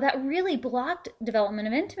how that really blocked development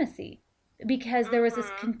of intimacy because there was this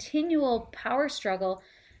Mm-hmm. continual power struggle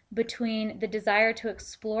between the desire to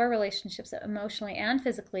explore relationships emotionally and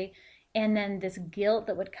physically and then this guilt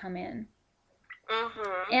that would come in.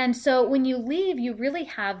 Mm-hmm. And so when you leave, you really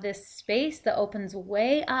have this space that opens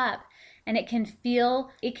way up and it can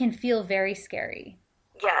feel very scary.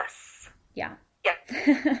 Yes. Yeah. Yeah.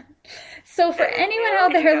 So for Very anyone new,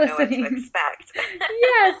 out and you there don't know what to listening, expect.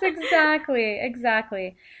 yes, exactly,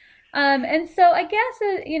 exactly. And so I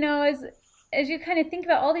guess you know, as you kind of think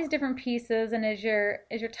about all these different pieces, and as you're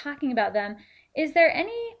talking about them, is there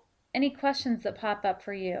any questions that pop up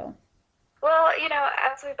for you? Well,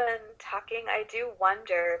 as we've been talking, I do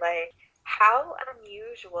wonder, like, how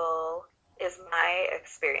unusual is my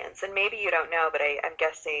experience? And maybe you don't know, but I'm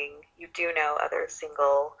guessing you do know other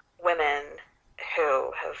single women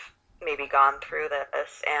who have maybe gone through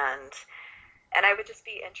this, and I would just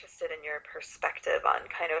be interested in your perspective on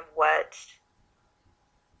kind of what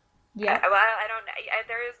Yep. well, I don't.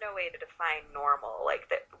 There is no way to define normal. Like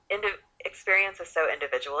the experience is so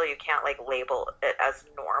individual. You can't like label it as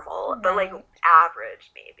normal. But like Right.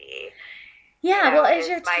 average, maybe. Yeah. Well, as Is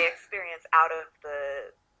you're my experience out of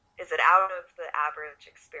the? Is it out of the average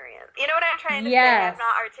experience? You know what I'm trying to say? I'm yes.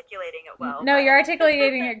 not articulating it well, No, you're but.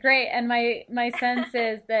 articulating it great, and my sense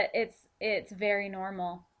is that it's very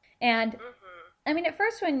normal. And Mhm. I mean, at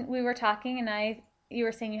first when we were talking, and you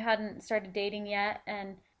were saying you hadn't started dating yet,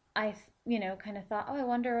 and I, you know, kind of thought, oh, I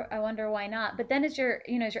wonder why not. But then as as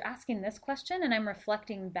you're asking this question, and I'm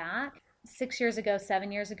reflecting back 6 years ago,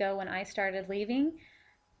 7 years ago, when I started leaving,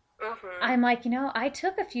 Mhm. I'm like, you know, I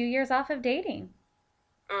took a few years off of dating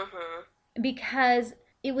Mhm. because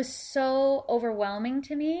it was so overwhelming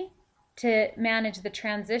to me to manage the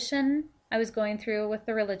transition I was going through with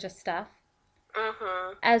the religious stuff,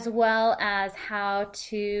 Mhm. as well as how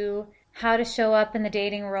to show up in the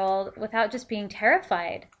dating world without just being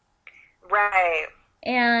terrified. Right.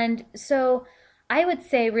 And so I would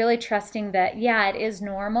say really trusting that yeah, it is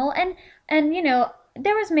normal. And you know,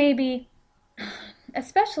 there was maybe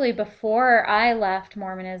especially before I left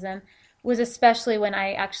Mormonism, was especially when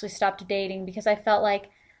I actually stopped dating because I felt like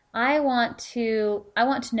I want to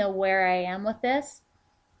know where I am with this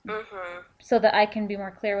Mhm. so that I can be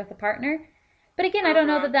more clear with the partner. But again, I don't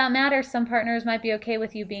know that Mhm. that matters. Some partners might be okay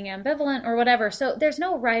with you being ambivalent or whatever. So there's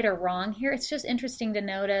no right or wrong here. It's just interesting to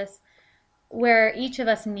notice where each of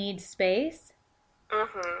us needs space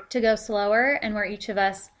Mhm. to go slower and where each of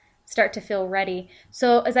us start to feel ready.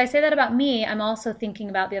 So, as I say that about me, I'm also thinking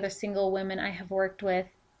about the other single women I have worked with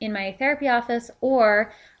in my therapy office,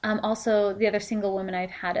 or also the other single women I've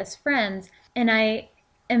had as friends. And I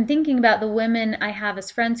am thinking about the women I have as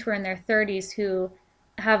friends who are in their 30s who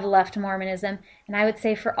have left Mormonism. And I would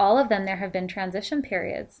say for all of them, there have been transition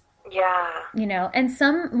periods, Yeah. and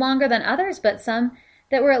some longer than others, but some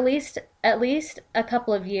that were at least a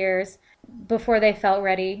couple of years before they felt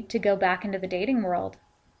ready to go back into the dating world.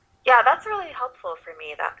 Yeah, that's really helpful for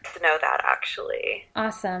me that to know that actually.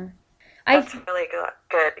 Awesome. That's I really good.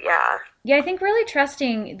 Good. Yeah. Yeah, I think really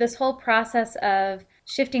trusting this whole process of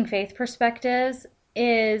shifting faith perspectives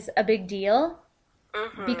is a big deal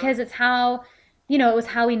Mhm. because it was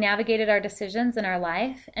how we navigated our decisions in our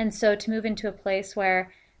life. And so to move into a place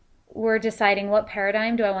where we're deciding what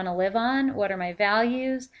paradigm do I want to live on? What are my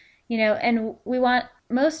values? And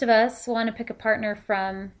most of us want to pick a partner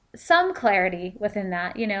from some clarity within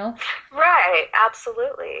that. Right.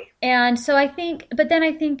 Absolutely. And so but then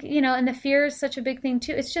I think, and the fear is such a big thing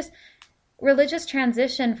too. It's just religious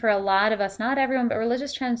transition for a lot of us, not everyone, but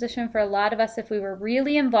religious transition for a lot of us, if we were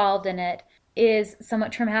really involved in it, is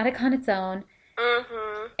somewhat traumatic on its own.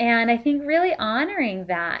 Mhm. And I think really honoring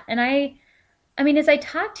that. And I mean, as I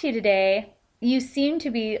talk to you today, you seem to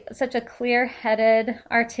be such a clear headed,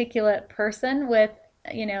 articulate person with,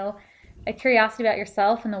 you know, a curiosity about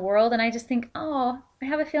yourself and the world. And I just think, oh, I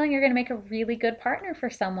have a feeling you're going to make a really good partner for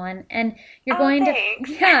someone. And you're Oh, going to, thanks.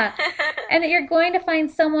 yeah, and that you're going to find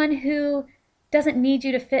someone who doesn't need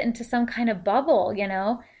you to fit into some kind of bubble,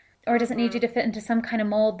 or doesn't need you Mhm. to fit into some kind of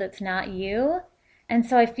mold that's not you. And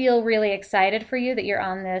so I feel really excited for you that you're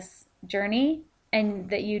on this journey and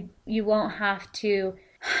that you won't have to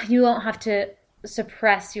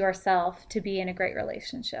suppress yourself to be in a great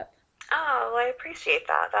relationship. Oh, well, I appreciate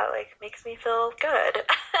that. That like makes me feel good.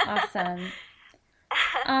 Awesome.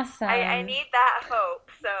 I Awesome. need that hope.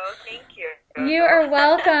 So thank you. You are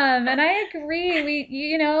welcome. And I agree.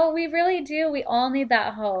 We really do. We all need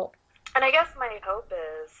that hope. And I guess my hope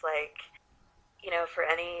is like, for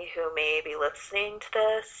any who may be listening to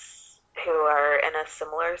this who are in a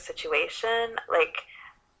similar situation, like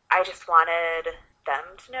I just wanted them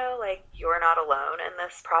to know like you're not alone in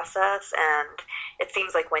this process. And it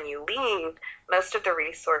seems like when you leave, most of the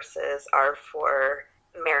resources are for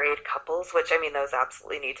married couples, which I mean, those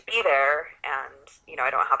absolutely need to be there. And, I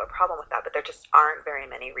don't have a problem with that, but there just aren't very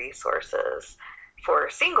many resources for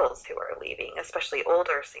singles who are leaving, especially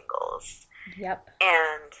older singles. Yep.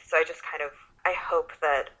 And so I just kind of I hope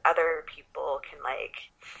that other people can like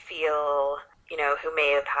feel, who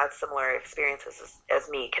may have had similar experiences as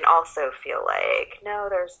me can also feel like, no,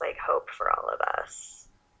 there's like hope for all of us.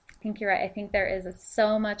 I think you're right. I think there is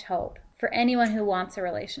so much hope for anyone who wants a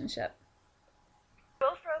relationship.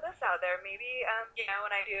 We'll throw this out there. Maybe,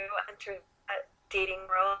 when I do enter a dating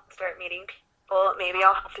world, start meeting people, maybe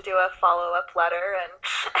I'll have to do a follow up letter and.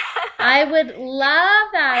 I would love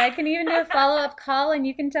that. I can even do a follow up call and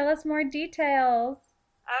you can tell us more details.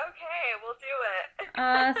 Okay, we'll do it.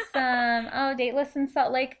 Awesome. Oh, Dateless in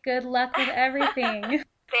Salt Lake, good luck with everything. Thanks.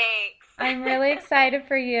 I'm really excited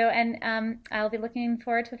for you, and I'll be looking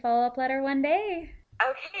forward to a follow up letter one day.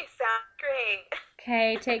 Okay, sounds great.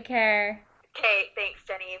 Okay, take care. Okay, thanks,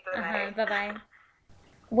 Jenny. Bye Uh-huh, bye. bye bye.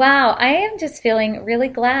 Wow, I am just feeling really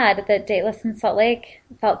glad that Dateless in Salt Lake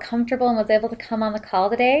felt comfortable and was able to come on the call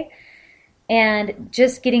today. And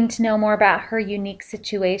just getting to know more about her unique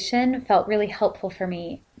situation felt really helpful for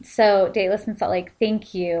me. So, Dateless in Salt Lake,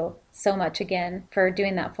 thank you so much again for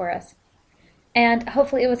doing that for us. And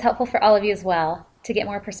hopefully, it was helpful for all of you as well to get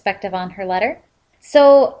more perspective on her letter.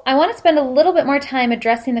 So, I want to spend a little bit more time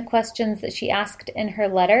addressing the questions that she asked in her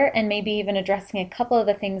letter and maybe even addressing a couple of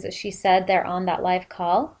the things that she said there on that live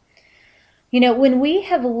call. When we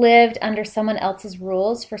have lived under someone else's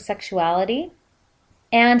rules for sexuality,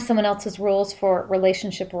 and someone else's rules for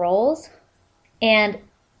relationship roles, and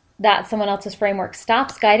that someone else's framework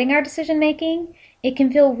stops guiding our decision making, it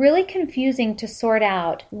can feel really confusing to sort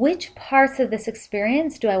out which parts of this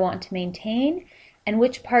experience do I want to maintain and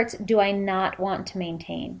which parts do I not want to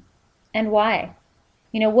maintain, and why.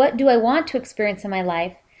 What do I want to experience in my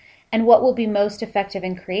life, and what will be most effective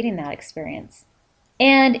in creating that experience?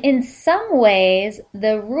 And in some ways,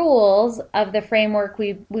 the rules of the framework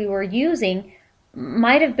we were using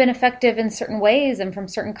might have been effective in certain ways and from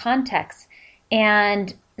certain contexts.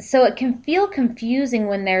 And so it can feel confusing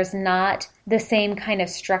when there's not the same kind of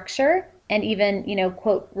structure and even,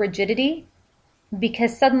 quote, rigidity,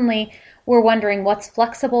 because suddenly we're wondering what's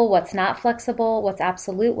flexible, what's not flexible, what's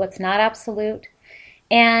absolute, what's not absolute.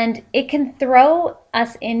 And it can throw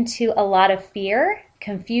us into a lot of fear,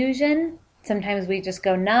 confusion. Sometimes we just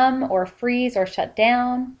go numb or freeze or shut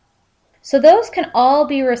down. So those can all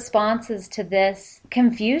be responses to this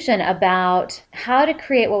confusion about how to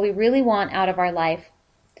create what we really want out of our life.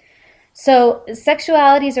 So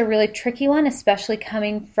sexuality is a really tricky one, especially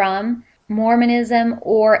coming from Mormonism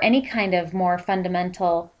or any kind of more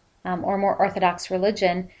fundamental or more orthodox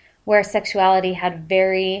religion where sexuality had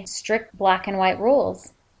very strict black and white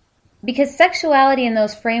rules. Because sexuality in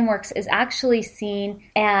those frameworks is actually seen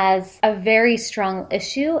as a very strong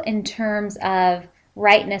issue in terms of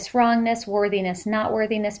rightness, wrongness, worthiness, not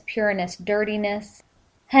worthiness, pureness, dirtiness.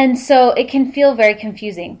 And so it can feel very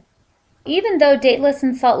confusing. Even though Dateless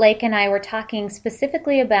in Salt Lake and I were talking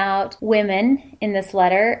specifically about women in this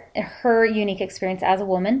letter, her unique experience as a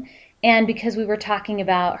woman, and because we were talking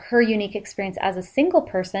about her unique experience as a single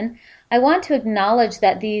person, I want to acknowledge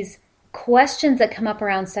that these questions that come up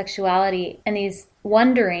around sexuality and these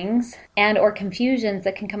wonderings and or confusions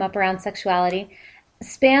that can come up around sexuality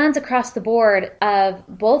spans across the board of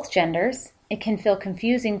both genders. It can feel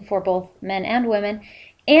confusing for both men and women.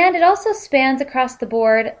 And it also spans across the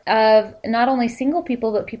board of not only single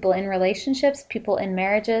people, but people in relationships, people in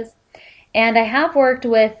marriages. And I have worked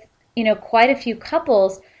with, quite a few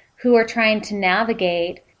couples who are trying to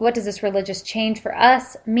navigate what does this religious change for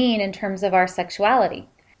us mean in terms of our sexuality.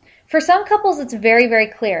 For some couples, it's very, very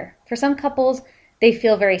clear. For some couples, they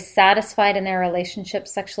feel very satisfied in their relationship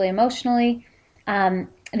sexually, emotionally.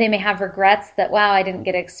 They may have regrets that, wow, I didn't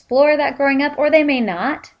get to explore that growing up, or they may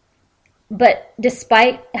not. But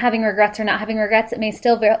despite having regrets or not having regrets, it may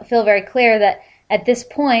still feel very clear that at this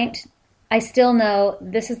point, I still know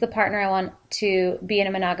this is the partner I want to be in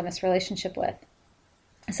a monogamous relationship with.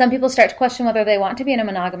 Some people start to question whether they want to be in a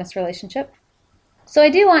monogamous relationship. So I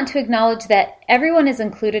do want to acknowledge that everyone is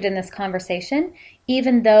included in this conversation,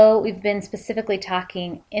 even though we've been specifically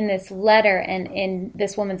talking in this letter and in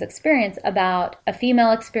this woman's experience about a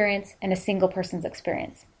female experience and a single person's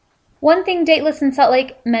experience. One thing Dateless in Salt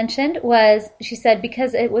Lake mentioned was, she said,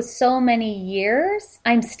 because it was so many years,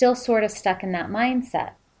 I'm still sort of stuck in that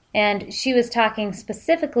mindset. And she was talking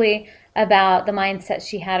specifically about the mindset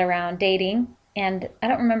she had around dating. And I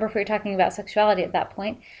don't remember if we were talking about sexuality at that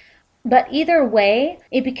point. But either way,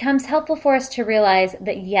 it becomes helpful for us to realize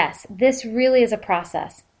that, yes, this really is a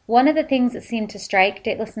process. One of the things that seemed to strike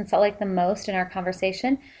Dateless in Salt Lake the most in our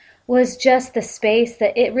conversation was just the space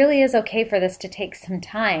that it really is okay for this to take some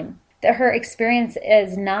time. That her experience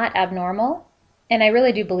is not abnormal, and I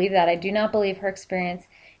really do believe that. I do not believe her experience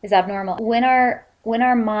is abnormal. When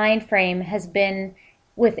our mind frame has been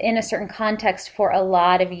within a certain context for a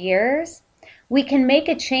lot of years, we can make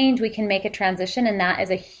a change, we can make a transition, and that is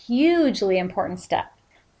a hugely important step.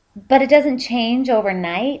 But it doesn't change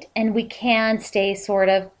overnight, and we can stay sort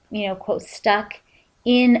of, quote, stuck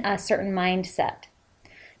in a certain mindset.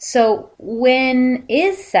 So when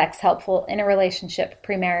is sex helpful in a relationship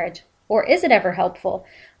pre-marriage? Or is it ever helpful?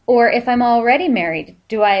 Or if I'm already married,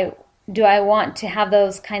 do I want to have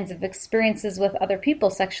those kinds of experiences with other people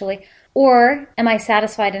sexually? Or am I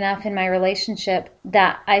satisfied enough in my relationship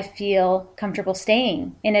that I feel comfortable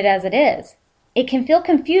staying in it as it is? It can feel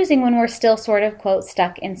confusing when we're still sort of, quote,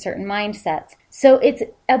 stuck in certain mindsets. So it's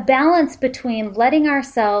a balance between letting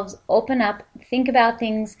ourselves open up, think about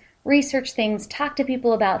things, research things, talk to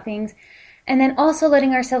people about things, and then also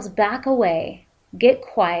letting ourselves back away. Get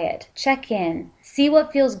quiet, check in, see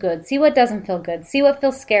what feels good, see what doesn't feel good, see what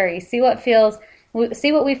feels scary, see what we feel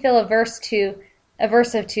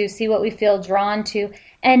aversive to, see what we feel drawn to.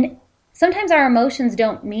 And sometimes our emotions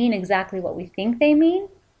don't mean exactly what we think they mean,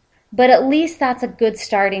 but at least that's a good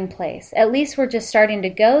starting place. At least we're just starting to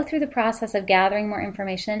go through the process of gathering more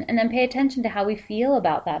information and then pay attention to how we feel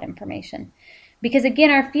about that information. Because again,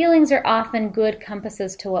 our feelings are often good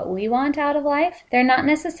compasses to what we want out of life. They're not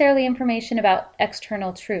necessarily information about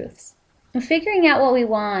external truths. And figuring out what we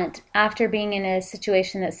want after being in a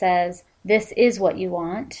situation that says, this is what you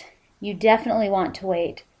want, you definitely want to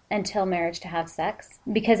wait until marriage to have sex,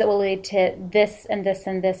 because it will lead to this and this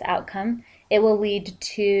and this outcome. It will lead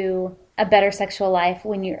to a better sexual life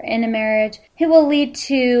when you're in a marriage. It will lead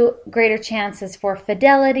to greater chances for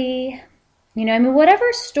fidelity.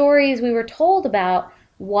 Whatever stories we were told about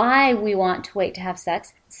why we want to wait to have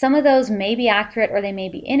sex. Some of those may be accurate or they may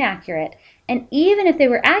be inaccurate. And even if they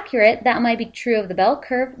were accurate, that might be true of the bell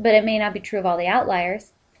curve, but it may not be true of all the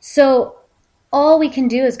outliers. So all we can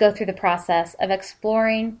do is go through the process of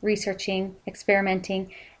exploring, researching,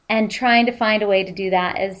 experimenting, and trying to find a way to do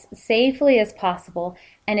that as safely as possible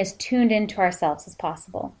and as tuned into ourselves as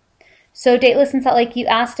possible. So Dateless in Salt Lake, you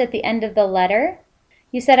asked at the end of the letter,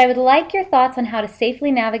 you said, I would like your thoughts on how to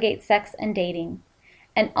safely navigate sex and dating,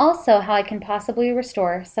 and also how I can possibly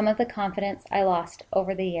restore some of the confidence I lost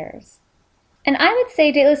over the years. And I would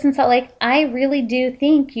say, Dateless in Salt Lake, I really do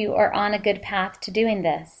think you are on a good path to doing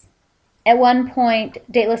this. At one point,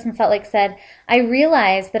 Dateless in Salt Lake said, I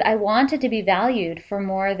realized that I wanted to be valued for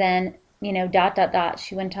more than,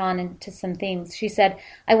 She went on into some things. She said,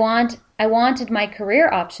 I wanted my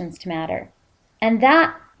career options to matter. And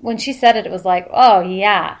that, when she said it, it was like, oh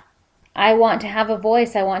yeah, I want to have a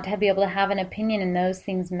voice. I want to be able to have an opinion, and those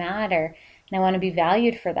things matter. And I want to be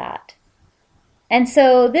valued for that. And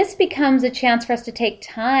so this becomes a chance for us to take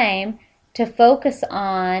time to focus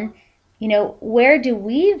on, where do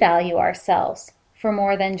we value ourselves for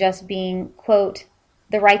more than just being, quote,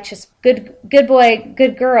 the righteous, good boy,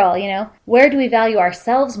 good girl, Where do we value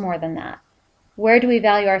ourselves more than that? Where do we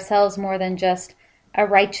value ourselves more than just a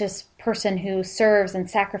righteous person who serves and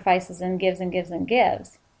sacrifices and gives and gives and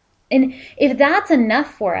gives? And if that's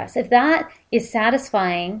enough for us, if that is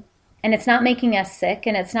satisfying and it's not making us sick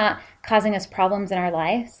and it's not causing us problems in our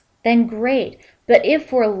lives, then great. But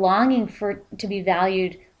if we're longing to be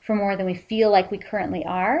valued for more than we feel like we currently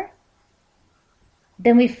are,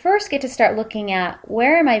 then we first get to start looking at,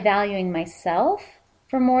 where am I valuing myself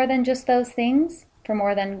for more than just those things, for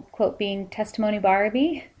more than, quote, being testimony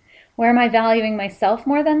Barbie? Where am I valuing myself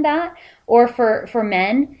more than that? Or for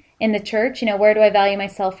men in the church, where do I value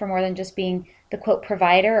myself for more than just being the, quote,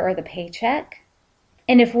 provider or the paycheck?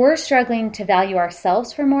 And if we're struggling to value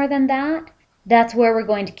ourselves for more than that, that's where we're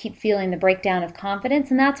going to keep feeling the breakdown of confidence,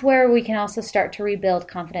 and that's where we can also start to rebuild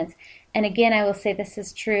confidence. And again, I will say this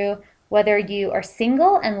is true whether you are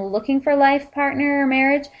single and looking for a life partner or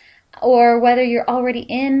marriage, or whether you're already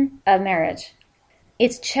in a marriage.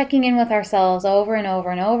 It's checking in with ourselves over and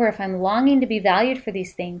over and over. If I'm longing to be valued for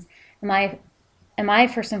these things, am I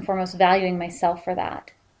first and foremost valuing myself for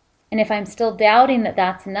that? And if I'm still doubting that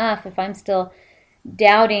that's enough, if I'm still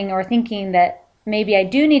doubting or thinking that maybe I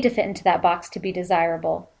do need to fit into that box to be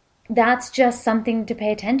desirable, that's just something to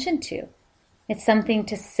pay attention to. It's something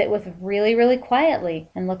to sit with really, really quietly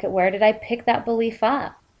and look at, where did I pick that belief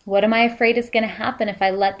up? What am I afraid is going to happen if I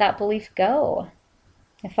let that belief go?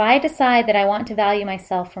 If I decide that I want to value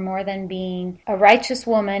myself for more than being a righteous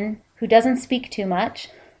woman who doesn't speak too much,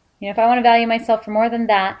 if I want to value myself for more than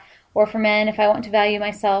that, or for men, if I want to value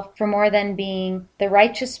myself for more than being the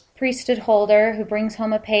righteous priesthood holder who brings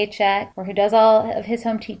home a paycheck or who does all of his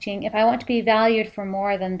home teaching, if I want to be valued for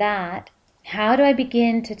more than that, how do I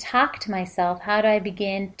begin to talk to myself? How do I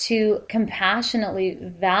begin to compassionately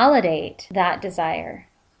validate that desire?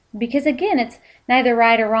 Because again, it's neither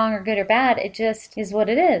right or wrong or good or bad. It just is what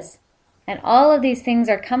it is. And all of these things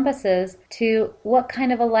are compasses to, what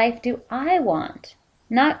kind of a life do I want?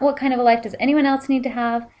 Not what kind of a life does anyone else need to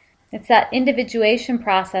have. It's that individuation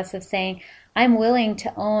process of saying, I'm willing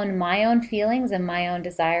to own my own feelings and my own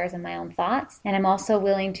desires and my own thoughts, and I'm also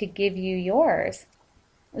willing to give you yours.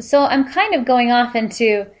 So I'm kind of going off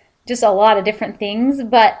into just a lot of different things,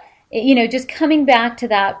 but just coming back to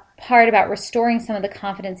that part about restoring some of the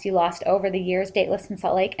confidence you lost over the years, Dateless in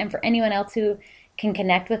Salt Lake, and for anyone else who can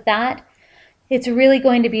connect with that, it's really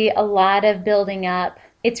going to be a lot of building up.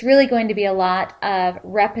 It's really going to be a lot of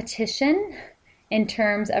repetition in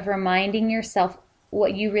terms of reminding yourself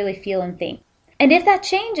what you really feel and think. And if that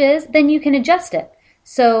changes, then you can adjust it.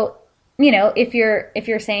 So, if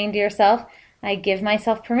you're saying to yourself, I give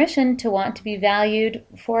myself permission to want to be valued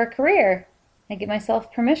for a career. I give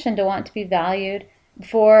myself permission to want to be valued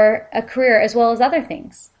for a career as well as other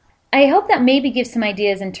things. I hope that maybe gives some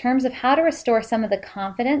ideas in terms of how to restore some of the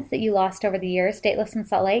confidence that you lost over the years, Dateless in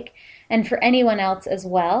Salt Lake, and for anyone else as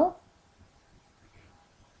well.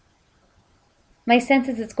 My sense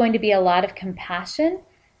is it's going to be a lot of compassion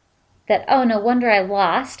that, oh, no wonder I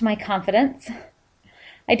lost my confidence.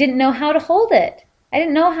 I didn't know how to hold it. I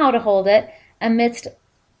didn't know how to hold it amidst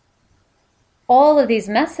all of these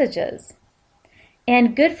messages.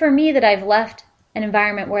 And good for me that I've left an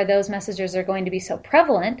environment where those messages are going to be so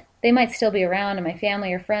prevalent. They might still be around in my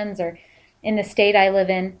family or friends or in the state I live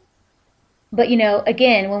in. But,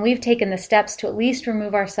 again, when we've taken the steps to at least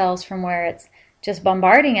remove ourselves from where it's just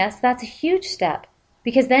bombarding us, that's a huge step.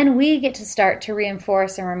 Because then we get to start to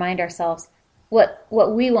reinforce and remind ourselves what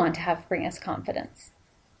we want to have bring us confidence.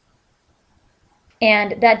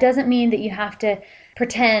 And that doesn't mean that you have to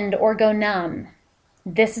pretend or go numb.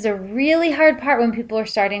 This is a really hard part when people are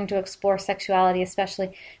starting to explore sexuality,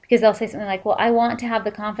 especially because they'll say something like, well, I want to have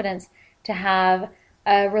the confidence to have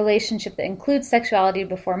a relationship that includes sexuality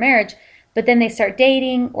before marriage, but then they start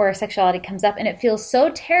dating or sexuality comes up and it feels so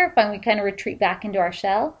terrifying we kind of retreat back into our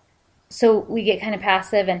shell. So we get kind of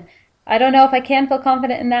passive and I don't know if I can feel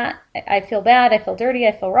confident in that. I feel bad, I feel dirty,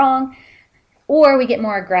 I feel wrong. Or we get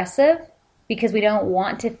more aggressive because we don't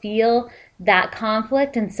want to feel that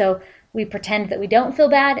conflict, and so we pretend that we don't feel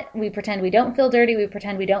bad, we pretend we don't feel dirty, we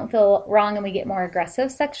pretend we don't feel wrong, and we get more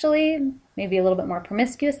aggressive sexually, maybe a little bit more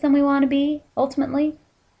promiscuous than we want to be, ultimately.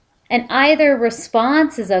 And either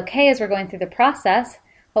response is okay as we're going through the process.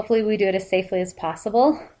 Hopefully we do it as safely as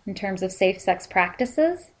possible in terms of safe sex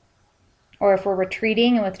practices. Or if we're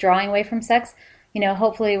retreating and withdrawing away from sex,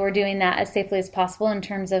 hopefully we're doing that as safely as possible in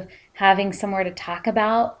terms of having somewhere to talk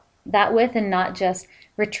about that with and not just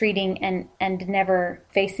retreating and never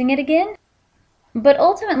facing it again. But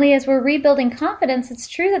ultimately, as we're rebuilding confidence, it's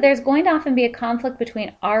true that there's going to often be a conflict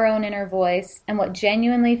between our own inner voice and what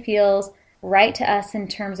genuinely feels right to us in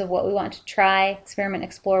terms of what we want to try, experiment,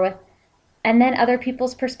 explore with, and then other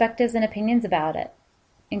people's perspectives and opinions about it,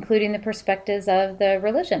 including the perspectives of the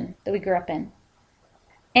religion that we grew up in.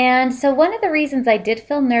 And so one of the reasons I did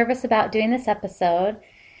feel nervous about doing this episode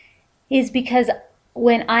is because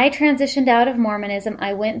when I transitioned out of Mormonism,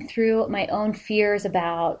 I went through my own fears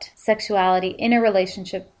about sexuality in a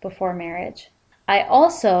relationship before marriage. I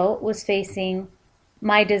also was facing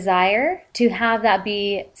my desire to have that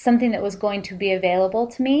be something that was going to be available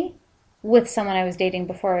to me with someone I was dating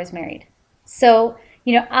before I was married. So,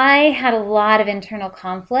 I had a lot of internal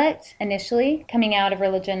conflict initially coming out of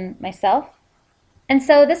religion myself. And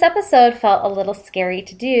so this episode felt a little scary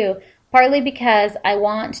to do, partly because I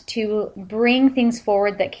want to bring things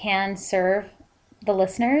forward that can serve the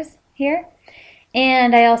listeners here.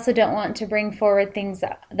 And I also don't want to bring forward things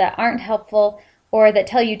that aren't helpful or that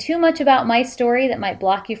tell you too much about my story that might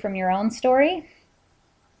block you from your own story.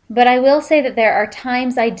 But I will say that there are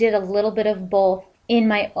times I did a little bit of both in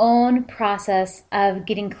my own process of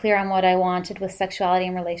getting clear on what I wanted with sexuality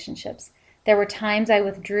and relationships. There were times I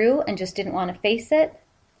withdrew and just didn't want to face it.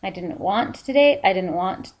 I didn't want to date. I didn't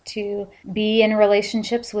want to be in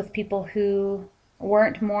relationships with people who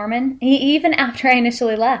weren't Mormon. Even after I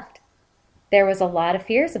initially left, there was a lot of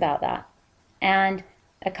fears about that. And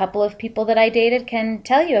a couple of people that I dated can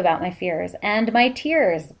tell you about my fears and my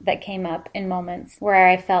tears that came up in moments where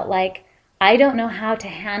I felt like I don't know how to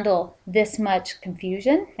handle this much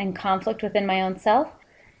confusion and conflict within my own self.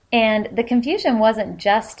 And the confusion wasn't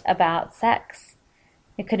just about sex.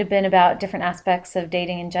 It could have been about different aspects of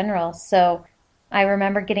dating in general. So I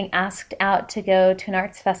remember getting asked out to go to an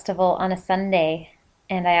arts festival on a Sunday,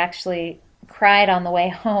 and I actually cried on the way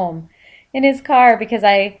home in his car because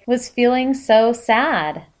I was feeling so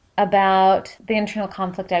sad about the internal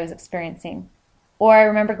conflict I was experiencing. Or I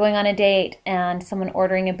remember going on a date and someone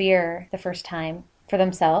ordering a beer the first time for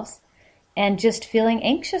themselves and just feeling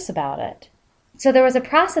anxious about it. So there was a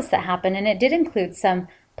process that happened, and it did include some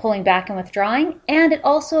pulling back and withdrawing, and it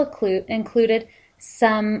also included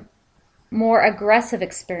some more aggressive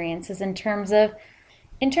experiences in terms of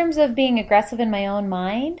being aggressive in my own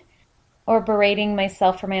mind or berating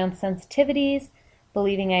myself for my own sensitivities,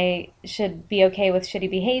 believing I should be okay with shitty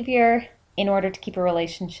behavior in order to keep a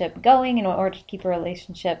relationship going, in order to keep a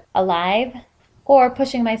relationship alive, or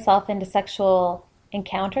pushing myself into sexual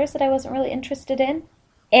encounters that I wasn't really interested in.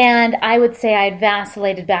 And I would say I'd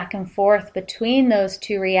vacillated back and forth between those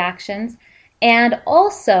two reactions and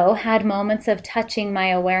also had moments of touching my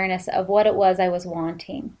awareness of what it was I was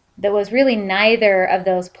wanting. That was really neither of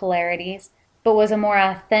those polarities, but was a more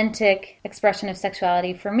authentic expression of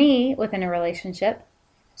sexuality for me within a relationship.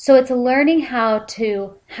 So it's learning how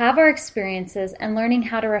to have our experiences and learning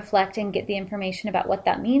how to reflect and get the information about what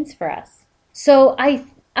that means for us. So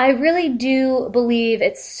I really do believe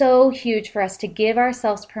it's so huge for us to give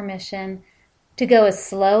ourselves permission to go as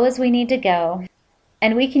slow as we need to go.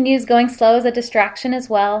 And we can use going slow as a distraction as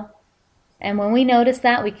well. And when we notice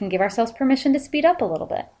that, we can give ourselves permission to speed up a little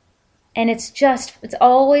bit. And it's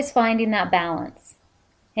always finding that balance.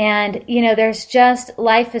 And,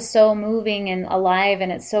 life is so moving and alive,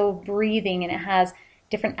 and it's so breathing, and it has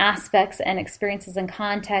different aspects and experiences and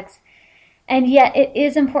contexts. And yet it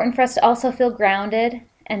is important for us to also feel grounded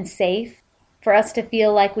and safe, for us to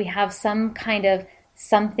feel like we have some kind of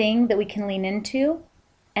something that we can lean into.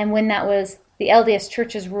 And when that was the LDS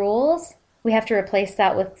Church's rules, we have to replace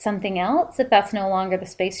that with something else if that's no longer the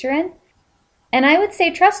space you're in. And I would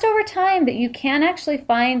say trust over time that you can actually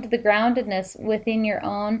find the groundedness within your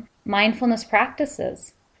own mindfulness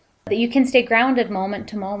practices, that you can stay grounded moment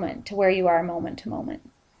to moment to where you are moment to moment.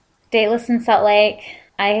 Dayless in Salt Lake,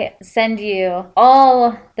 I send you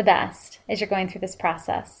all the best as you're going through this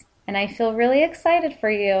process. And I feel really excited for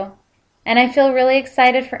you. And I feel really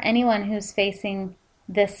excited for anyone who's facing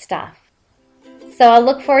this stuff. So I'll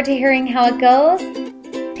look forward to hearing how it goes.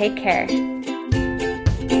 Take care.